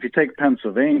if you take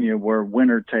Pennsylvania, where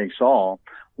winner takes all,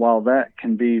 while that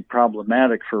can be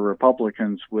problematic for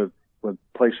Republicans with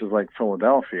places like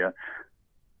Philadelphia,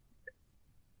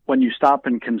 when you stop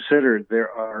and consider,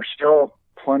 there are still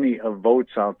plenty of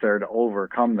votes out there to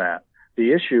overcome that.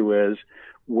 The issue is,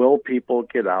 will people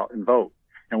get out and vote?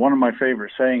 And one of my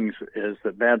favorite sayings is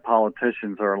that bad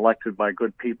politicians are elected by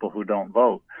good people who don't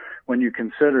vote. When you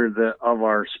consider that of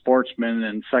our sportsmen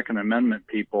and Second Amendment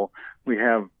people, we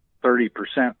have 30%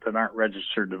 that aren't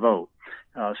registered to vote.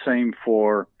 Same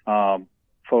for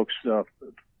folks,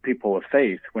 people of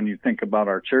faith. When you think about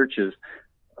our churches,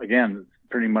 again,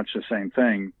 pretty much the same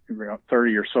thing.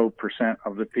 30 or so percent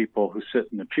of the people who sit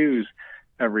in the pews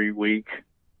every week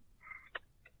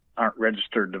aren't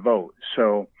registered to vote.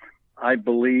 So I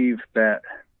believe that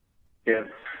if,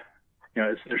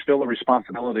 there's still a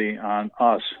responsibility on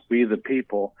us, we the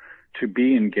people, to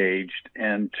be engaged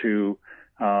and to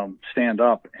stand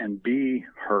up and be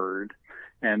heard.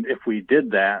 And if we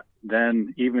did that,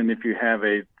 then even if you have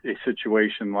a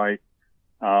situation like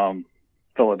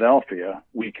Philadelphia,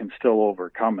 we can still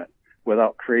overcome it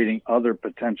without creating other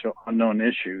potential unknown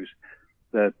issues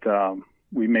that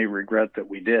we may regret that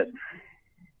we did.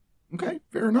 Okay,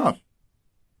 fair enough.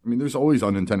 I mean, there's always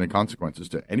unintended consequences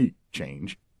to any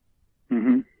change.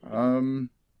 Mm-hmm.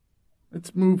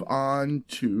 Let's move on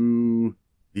to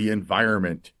the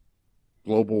environment,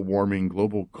 global warming,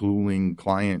 global cooling,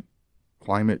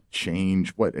 climate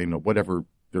change, whatever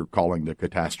they're calling the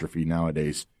catastrophe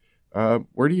nowadays.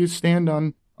 Where do you stand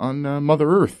on Mother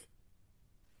Earth?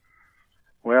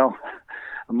 Well,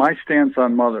 my stance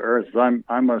on Mother Earth is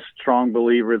I'm a strong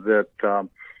believer that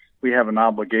we have an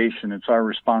obligation. It's our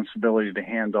responsibility to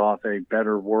hand off a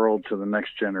better world to the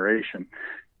next generation.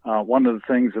 One of the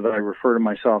things that I refer to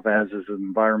myself as is an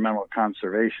environmental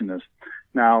conservationist.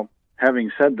 Now,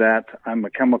 having said that, I'm a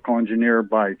chemical engineer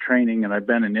by training, and I've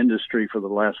been in industry for the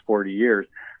last 40 years.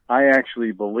 I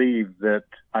actually believe that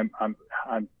I'm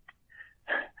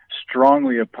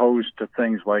strongly opposed to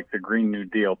things like the Green New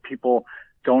Deal. People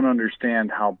don't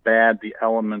understand how bad the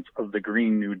elements of the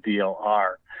Green New Deal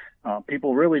are.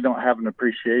 People really don't have an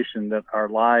appreciation that our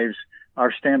lives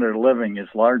our standard of living is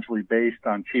largely based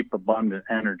on cheap, abundant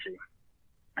energy.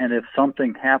 And if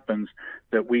something happens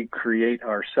that we create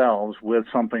ourselves with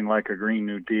something like a Green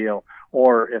New Deal,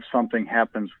 or if something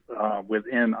happens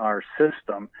within our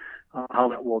system, how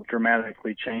that will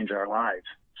dramatically change our lives.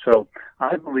 So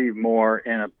I believe more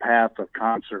in a path of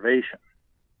conservation.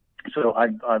 So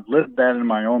I've lived that in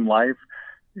my own life,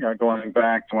 going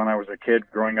back to when I was a kid,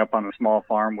 growing up on a small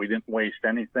farm. We didn't waste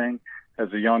anything.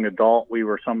 As a young adult, we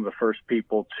were some of the first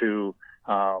people to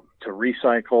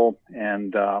recycle.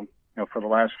 And, for the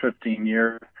last 15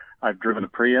 years, I've driven a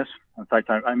Prius. In fact,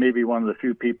 I may be one of the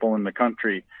few people in the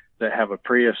country that have a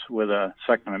Prius with a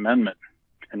Second Amendment,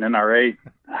 an NRA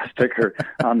sticker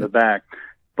on the back.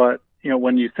 But,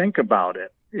 when you think about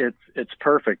it, it's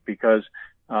perfect because,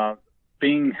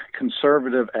 being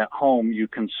conservative at home, you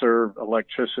conserve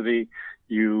electricity,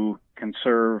 you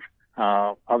conserve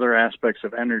other aspects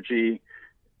of energy,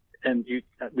 and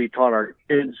we taught our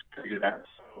kids to do that.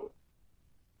 So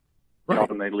right.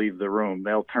 When they leave the room,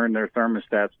 they'll turn their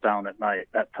thermostats down at night,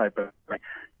 that type of thing.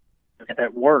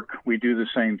 At work, we do the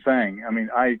same thing. I mean,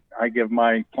 I give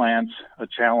my plants a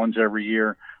challenge every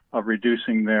year of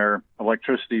reducing their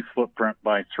electricity footprint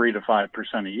by 3 to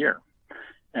 5% a year.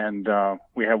 And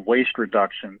we have waste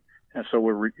reduction, and so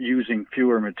we're using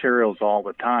fewer materials all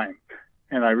the time.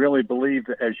 And I really believe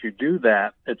that as you do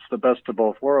that, it's the best of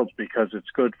both worlds because it's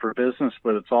good for business,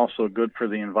 but it's also good for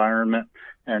the environment,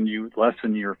 and you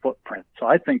lessen your footprint. So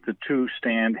I think the two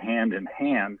stand hand in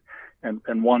hand,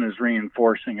 and one is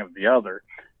reinforcing of the other.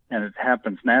 And it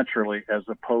happens naturally as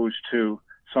opposed to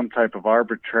some type of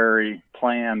arbitrary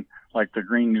plan like the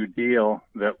Green New Deal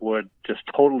that would just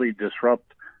totally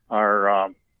disrupt our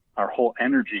whole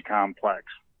energy complex.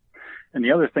 And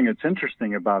the other thing that's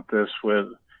interesting about this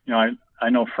I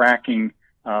know fracking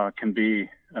can be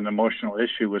an emotional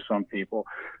issue with some people,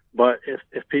 but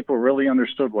if people really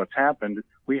understood what's happened,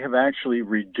 we have actually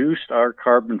reduced our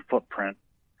carbon footprint,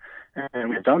 and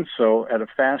we've done so at a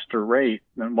faster rate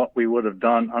than what we would have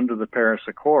done under the Paris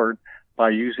Accord by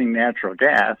using natural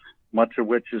gas, much of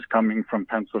which is coming from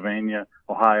Pennsylvania,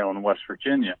 Ohio, and West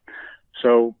Virginia.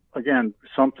 So again,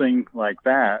 something like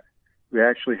that, we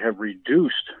actually have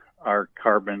reduced our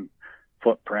carbon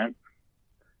footprint,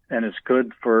 and it's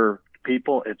good for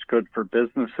people, it's good for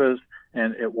businesses,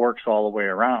 and it works all the way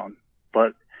around.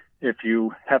 But if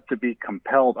you have to be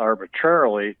compelled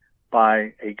arbitrarily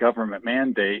by a government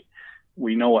mandate,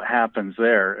 we know what happens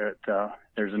there.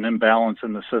 There's an imbalance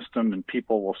in the system, and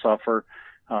people will suffer,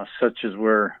 such as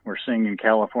we're seeing in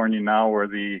California now, where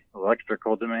the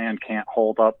electrical demand can't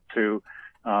hold up to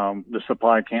the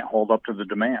supply can't hold up to the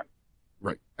demand.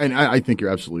 Right. And I think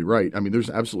you're absolutely right. I mean, there's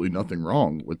absolutely nothing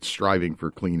wrong with striving for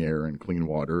clean air and clean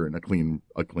water and a clean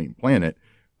planet.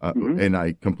 And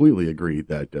I completely agree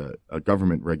that a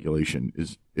government regulation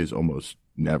is almost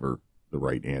never the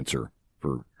right answer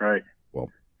for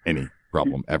any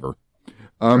problem ever.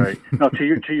 Right. Now,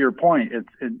 to your point,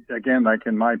 again, like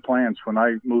in my plants, when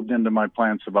I moved into my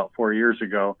plants about 4 years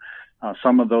ago,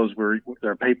 some of those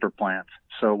they're paper plants.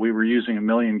 So we were using 1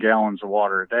 million gallons of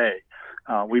water a day.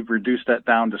 We've reduced that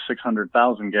down to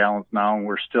 600,000 gallons now, and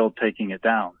we're still taking it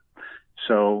down.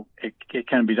 So it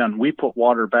can be done. We put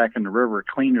water back in the river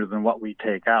cleaner than what we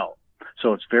take out.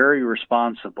 So it's very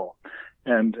responsible.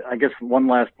 And I guess one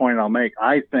last point I'll make,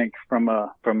 I think from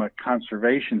a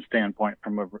conservation standpoint,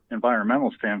 from an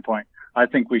environmental standpoint, I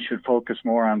think we should focus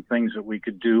more on things that we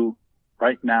could do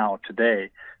right now,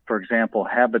 today. For example,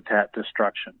 habitat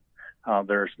destruction.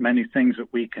 There's many things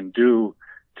that we can do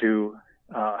to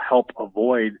help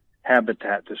avoid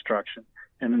habitat destruction.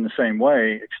 And in the same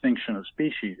way, extinction of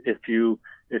species. If you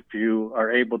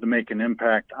are able to make an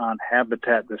impact on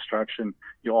habitat destruction,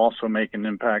 you also make an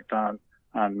impact on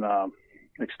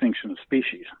extinction of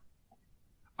species.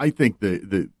 I think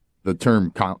the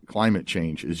term climate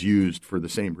change is used for the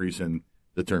same reason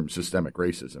the term systemic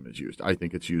racism is used. I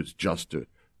think it's used just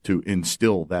to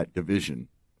instill that division.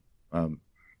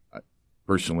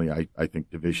 Personally, I think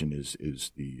division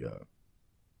is the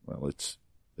it's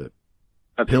the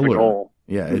pillar. The goal.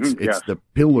 Yeah, it's the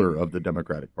pillar of the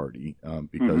Democratic Party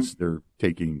because they're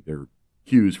taking their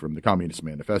cues from the Communist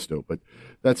Manifesto. But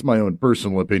that's my own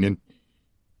personal opinion.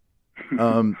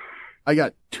 I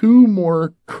got 2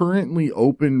 more currently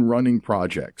open running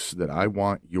projects that I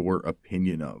want your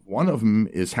opinion of. One of them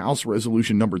is House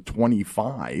Resolution number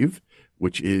 25,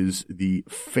 which is the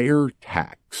fair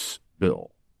tax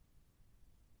bill.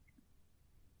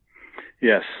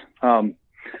 Yes. I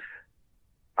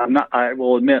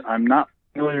will admit I'm not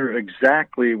familiar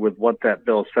exactly with what that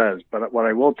bill says, but what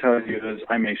I will tell you is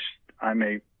I'm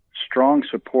a strong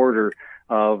supporter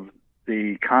of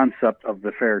the concept of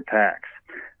the fair tax.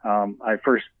 I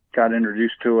first got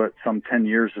introduced to it some 10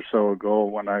 years or so ago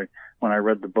when I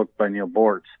read the book by Neil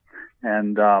Bortz.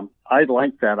 And I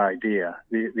like that idea.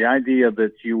 The idea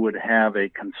that you would have a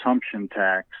consumption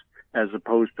tax as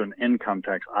opposed to an income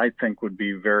tax, I think would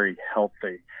be very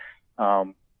healthy.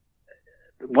 One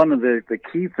of the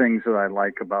key things that I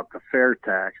like about the fair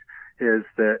tax is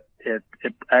that it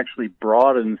actually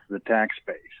broadens the tax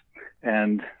base.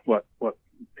 And what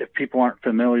if people aren't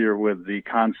familiar with the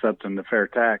concept and the fair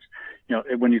tax,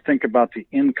 when you think about the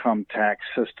income tax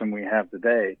system we have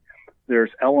today,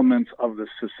 there's elements of the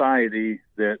society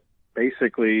that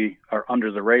basically are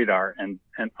under the radar and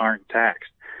aren't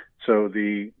taxed. So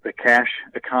the cash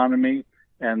economy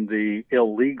and the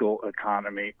illegal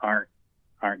economy aren't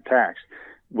taxed.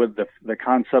 With the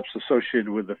concepts associated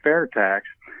with the fair tax,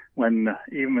 even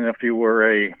if you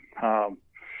were a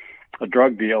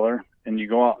drug dealer and you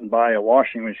go out and buy a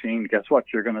washing machine, guess what?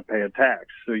 You're going to pay a tax.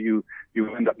 So you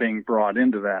end up being brought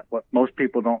into that. What most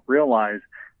people don't realize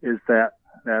is that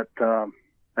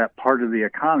part of the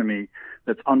economy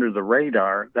that's under the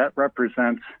radar, that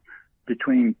represents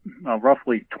between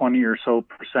roughly 20 or so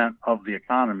 % of the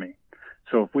economy.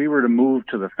 So if we were to move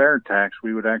to the fair tax,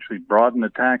 we would actually broaden the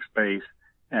tax base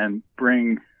and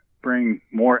bring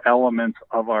more elements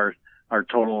of our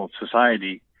total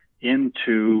society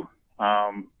into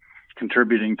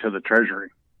contributing to the Treasury.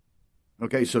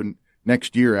 Okay, so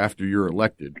next year after you're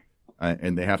elected,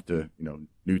 and they have to,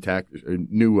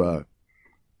 new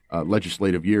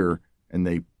legislative year, and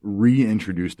they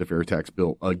reintroduce the fair tax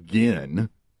bill again,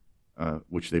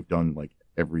 which they've done like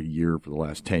every year for the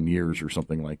last 10 years or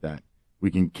something like that. We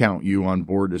can count you on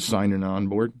board as signing on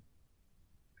board?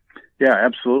 Yeah,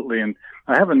 absolutely. And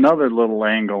I have another little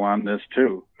angle on this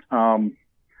too.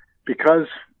 Because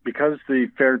the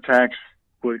fair tax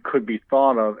could be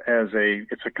thought of as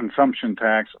it's a consumption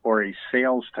tax or a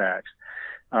sales tax.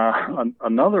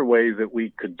 Another way that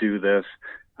we could do this,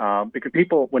 because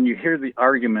people, when you hear the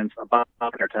arguments about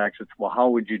fair tax, it's, well, how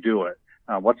would you do it?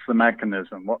 What's the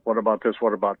mechanism? What about this?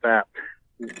 What about that?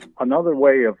 Another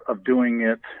way of doing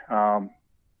it,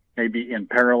 maybe in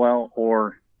parallel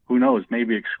or who knows,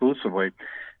 maybe exclusively,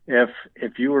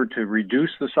 if you were to reduce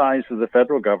the size of the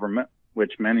federal government,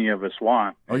 which many of us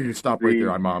want. Oh, you can stop right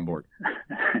there. I'm on board.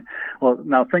 Well,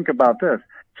 now think about this.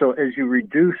 So as you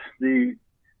reduce the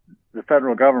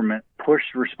federal government, push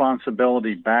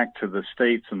responsibility back to the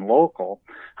states and local,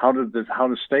 how do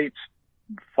states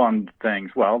fund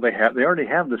things? Well, they already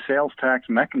have the sales tax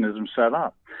mechanism set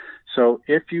up. So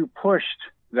if you pushed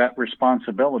that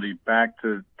responsibility back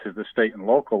to the state and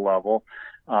local level,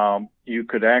 you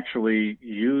could actually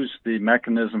use the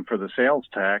mechanism for the sales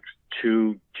tax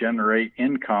to generate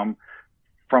income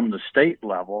from the state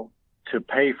level to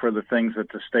pay for the things that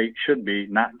the state should be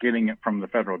not getting it from the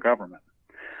federal government.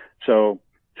 So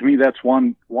to me, that's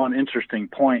one interesting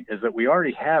point, is that we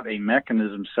already have a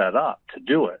mechanism set up to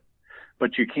do it,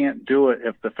 but you can't do it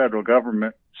if the federal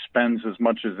government spends as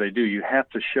much as they do. You have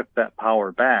to shift that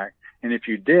power back. And if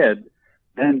you did,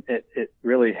 then it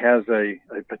really has a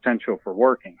potential for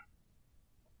working.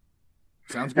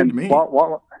 Sounds good to me.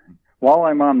 While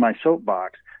I'm on my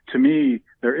soapbox, to me,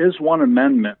 there is one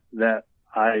amendment that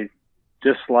I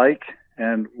dislike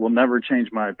and will never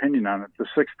change my opinion on it, the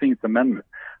 16th Amendment.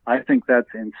 I think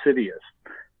that's insidious.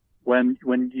 When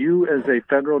you as a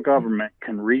federal government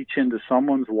can reach into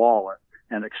someone's wallet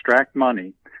and extract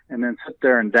money and then sit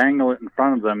there and dangle it in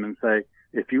front of them and say,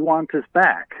 if you want this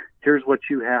back, here's what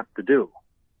you have to do.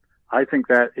 I think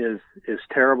that is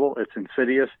terrible. It's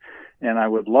insidious. And I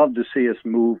would love to see us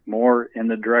move more in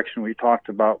the direction we talked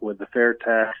about with the fair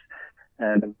tax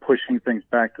and pushing things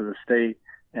back to the state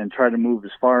and try to move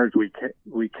as far as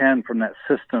we can from that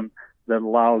system that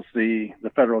allows the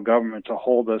federal government to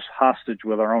hold us hostage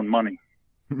with our own money.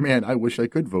 Man, I wish I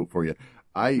could vote for you.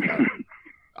 I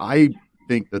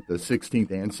think that the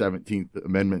 16th and 17th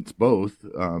Amendments, both,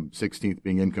 16th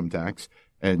being income tax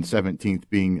and 17th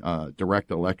being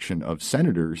direct election of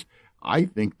senators, I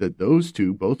think that those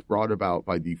two, both brought about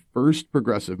by the first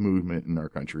progressive movement in our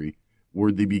country,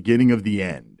 were the beginning of the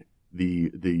end,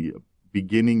 the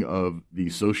beginning of the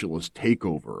socialist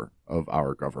takeover of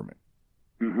our government.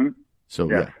 Mm-hmm. So,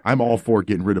 yeah, I'm all for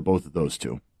getting rid of both of those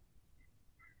two.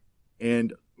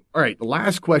 And, all right, the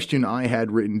last question I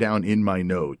had written down in my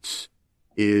notes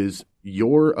is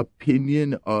your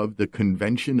opinion of the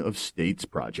Convention of States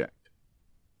project.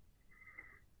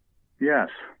 Yes.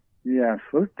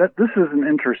 This is an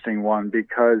interesting one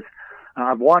because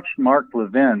I've watched Mark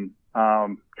Levin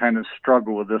kind of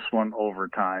struggle with this one over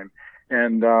time.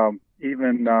 And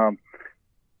even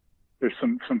there's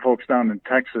some folks down in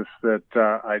Texas that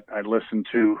I listen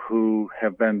to who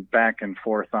have been back and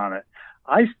forth on it.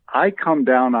 I come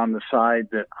down on the side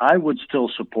that I would still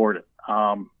support it.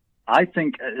 I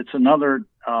think it's another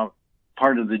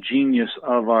part of the genius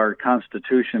of our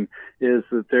Constitution is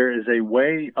that there is a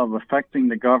way of affecting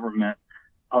the government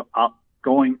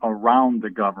going around the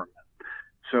government.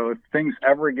 So if things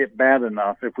ever get bad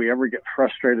enough, if we ever get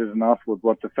frustrated enough with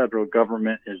what the federal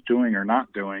government is doing or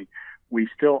not doing, we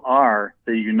still are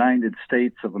the United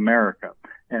States of America,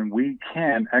 and we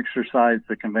can exercise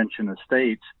the Convention of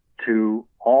States to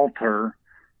alter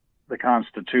the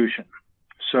Constitution.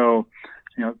 So,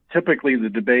 typically the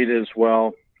debate is,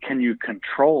 well, can you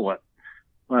control it?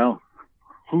 Well,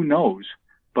 who knows?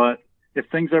 But if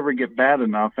things ever get bad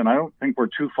enough, and I don't think we're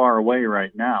too far away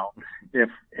right now,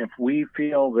 if we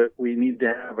feel that we need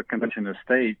to have a Convention of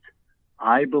States,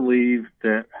 I believe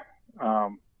that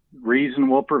reason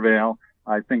will prevail.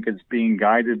 I think it's being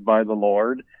guided by the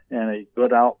Lord, and a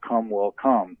good outcome will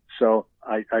come. So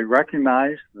I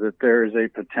recognize that there is a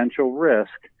potential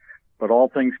risk, but all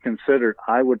things considered,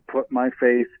 I would put my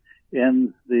faith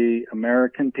in the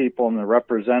American people and the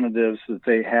representatives that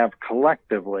they have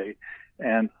collectively,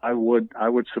 and I would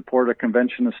support a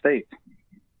Convention of States.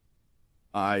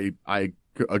 I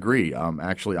agree.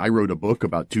 Actually, I wrote a book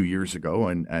about 2 years ago,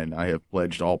 and I have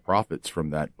pledged all profits from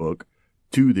that book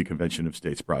to the Convention of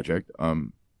States project.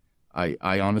 I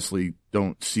honestly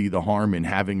don't see the harm in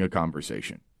having a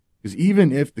conversation, because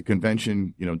even if the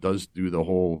convention, does do the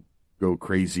whole go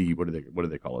crazy, what do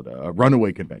they call it, a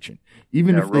runaway convention,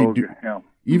 even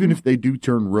if they do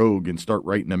turn rogue and start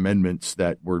writing amendments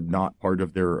that were not part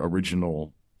of their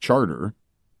original charter,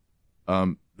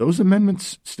 those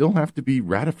amendments still have to be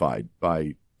ratified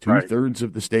by 2/3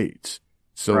 of the states.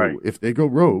 So if they go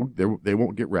rogue, they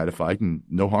won't get ratified, and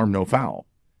no harm, no foul.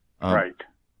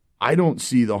 I don't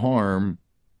see the harm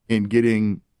in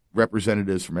getting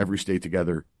representatives from every state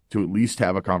together to at least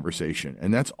have a conversation.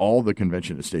 And that's all the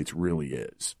Convention of States really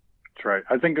is. That's right.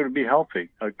 I think it would be healthy,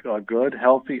 a good,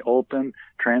 healthy, open,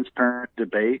 transparent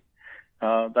debate.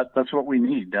 That's what we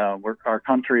need. Our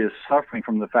country is suffering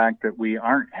from the fact that we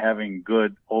aren't having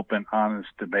good, open, honest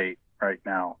debate right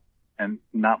now, and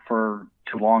not for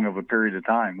too long of a period of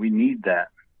time. We need that.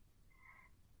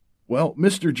 Well,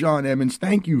 Mr. John Emmons,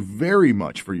 thank you very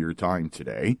much for your time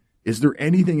today. Is there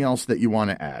anything else that you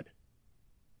want to add?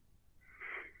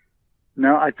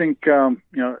 No, I think I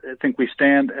think we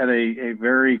stand at a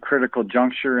very critical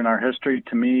juncture in our history.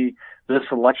 To me, this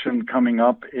election coming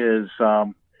up is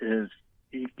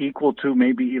equal to,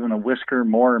 maybe even a whisker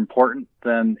more important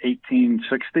than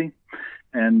 1860.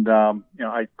 And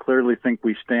I clearly think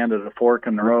we stand at a fork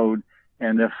in the road.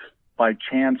 And if by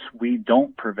chance we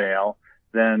don't prevail,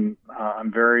 then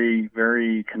I'm very,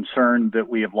 very concerned that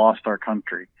we have lost our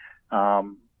country.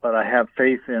 But I have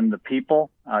faith in the people.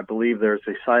 I believe there's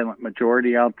a silent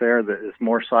majority out there that is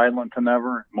more silent than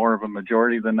ever, more of a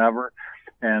majority than ever.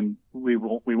 And we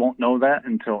won't know that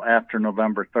until after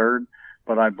November 3rd.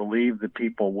 But I believe the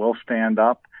people will stand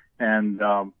up. And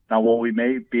now, will we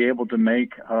be able to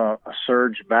make a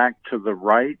surge back to the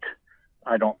right?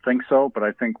 I don't think so, but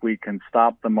I think we can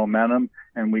stop the momentum,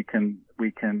 and we can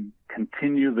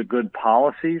continue the good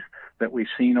policies that we've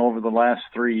seen over the last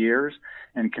 3 years,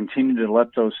 and continue to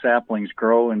let those saplings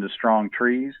grow into strong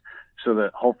trees, so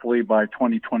that hopefully by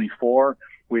 2024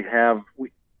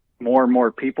 more and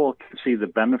more people can see the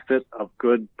benefit of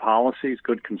good policies,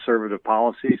 good conservative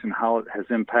policies, and how it has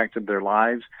impacted their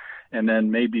lives, and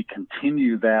then maybe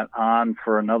continue that on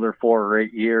for another 4 or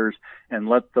 8 years, and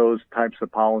let those types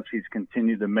of policies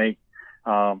continue to make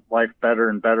life better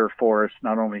and better for us,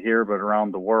 not only here but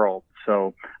around the world.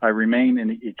 So I remain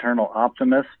an eternal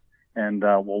optimist, and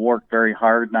we'll work very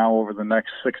hard now over the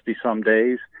next 60-some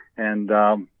days, and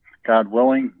God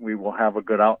willing, we will have a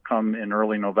good outcome in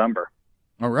early November.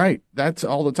 All right. That's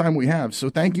all the time we have.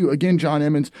 So thank you again, John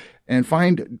Emmons, and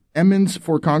find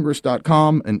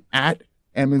emmonsforcongress.com and at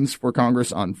Emmons for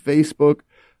Congress on Facebook.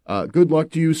 Good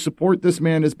luck to you. Support this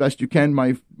man as best you can,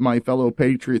 my fellow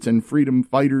patriots and freedom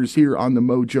fighters here on the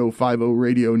Mojo 50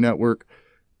 Radio Network.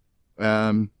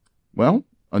 Well,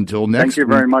 until next week. Thank you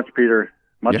very much, Peter.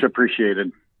 Much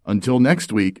appreciated. Until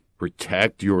next week,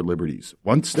 protect your liberties.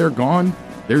 Once they're gone,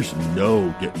 there's no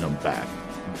getting them back.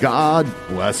 God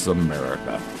bless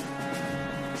America.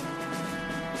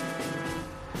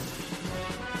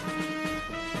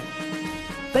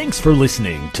 Thanks for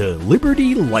listening to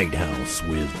Liberty Lighthouse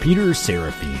with Peter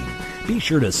Serafine. Be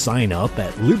sure to sign up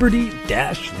at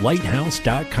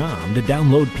liberty-lighthouse.com to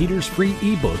download Peter's free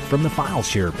ebook from the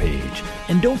FileShare page.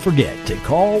 And don't forget to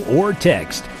call or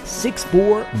text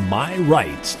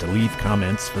 64-MY-RIGHTS to leave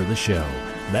comments for the show.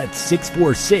 That's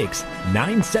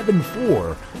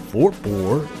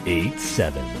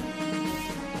 646-974-4487.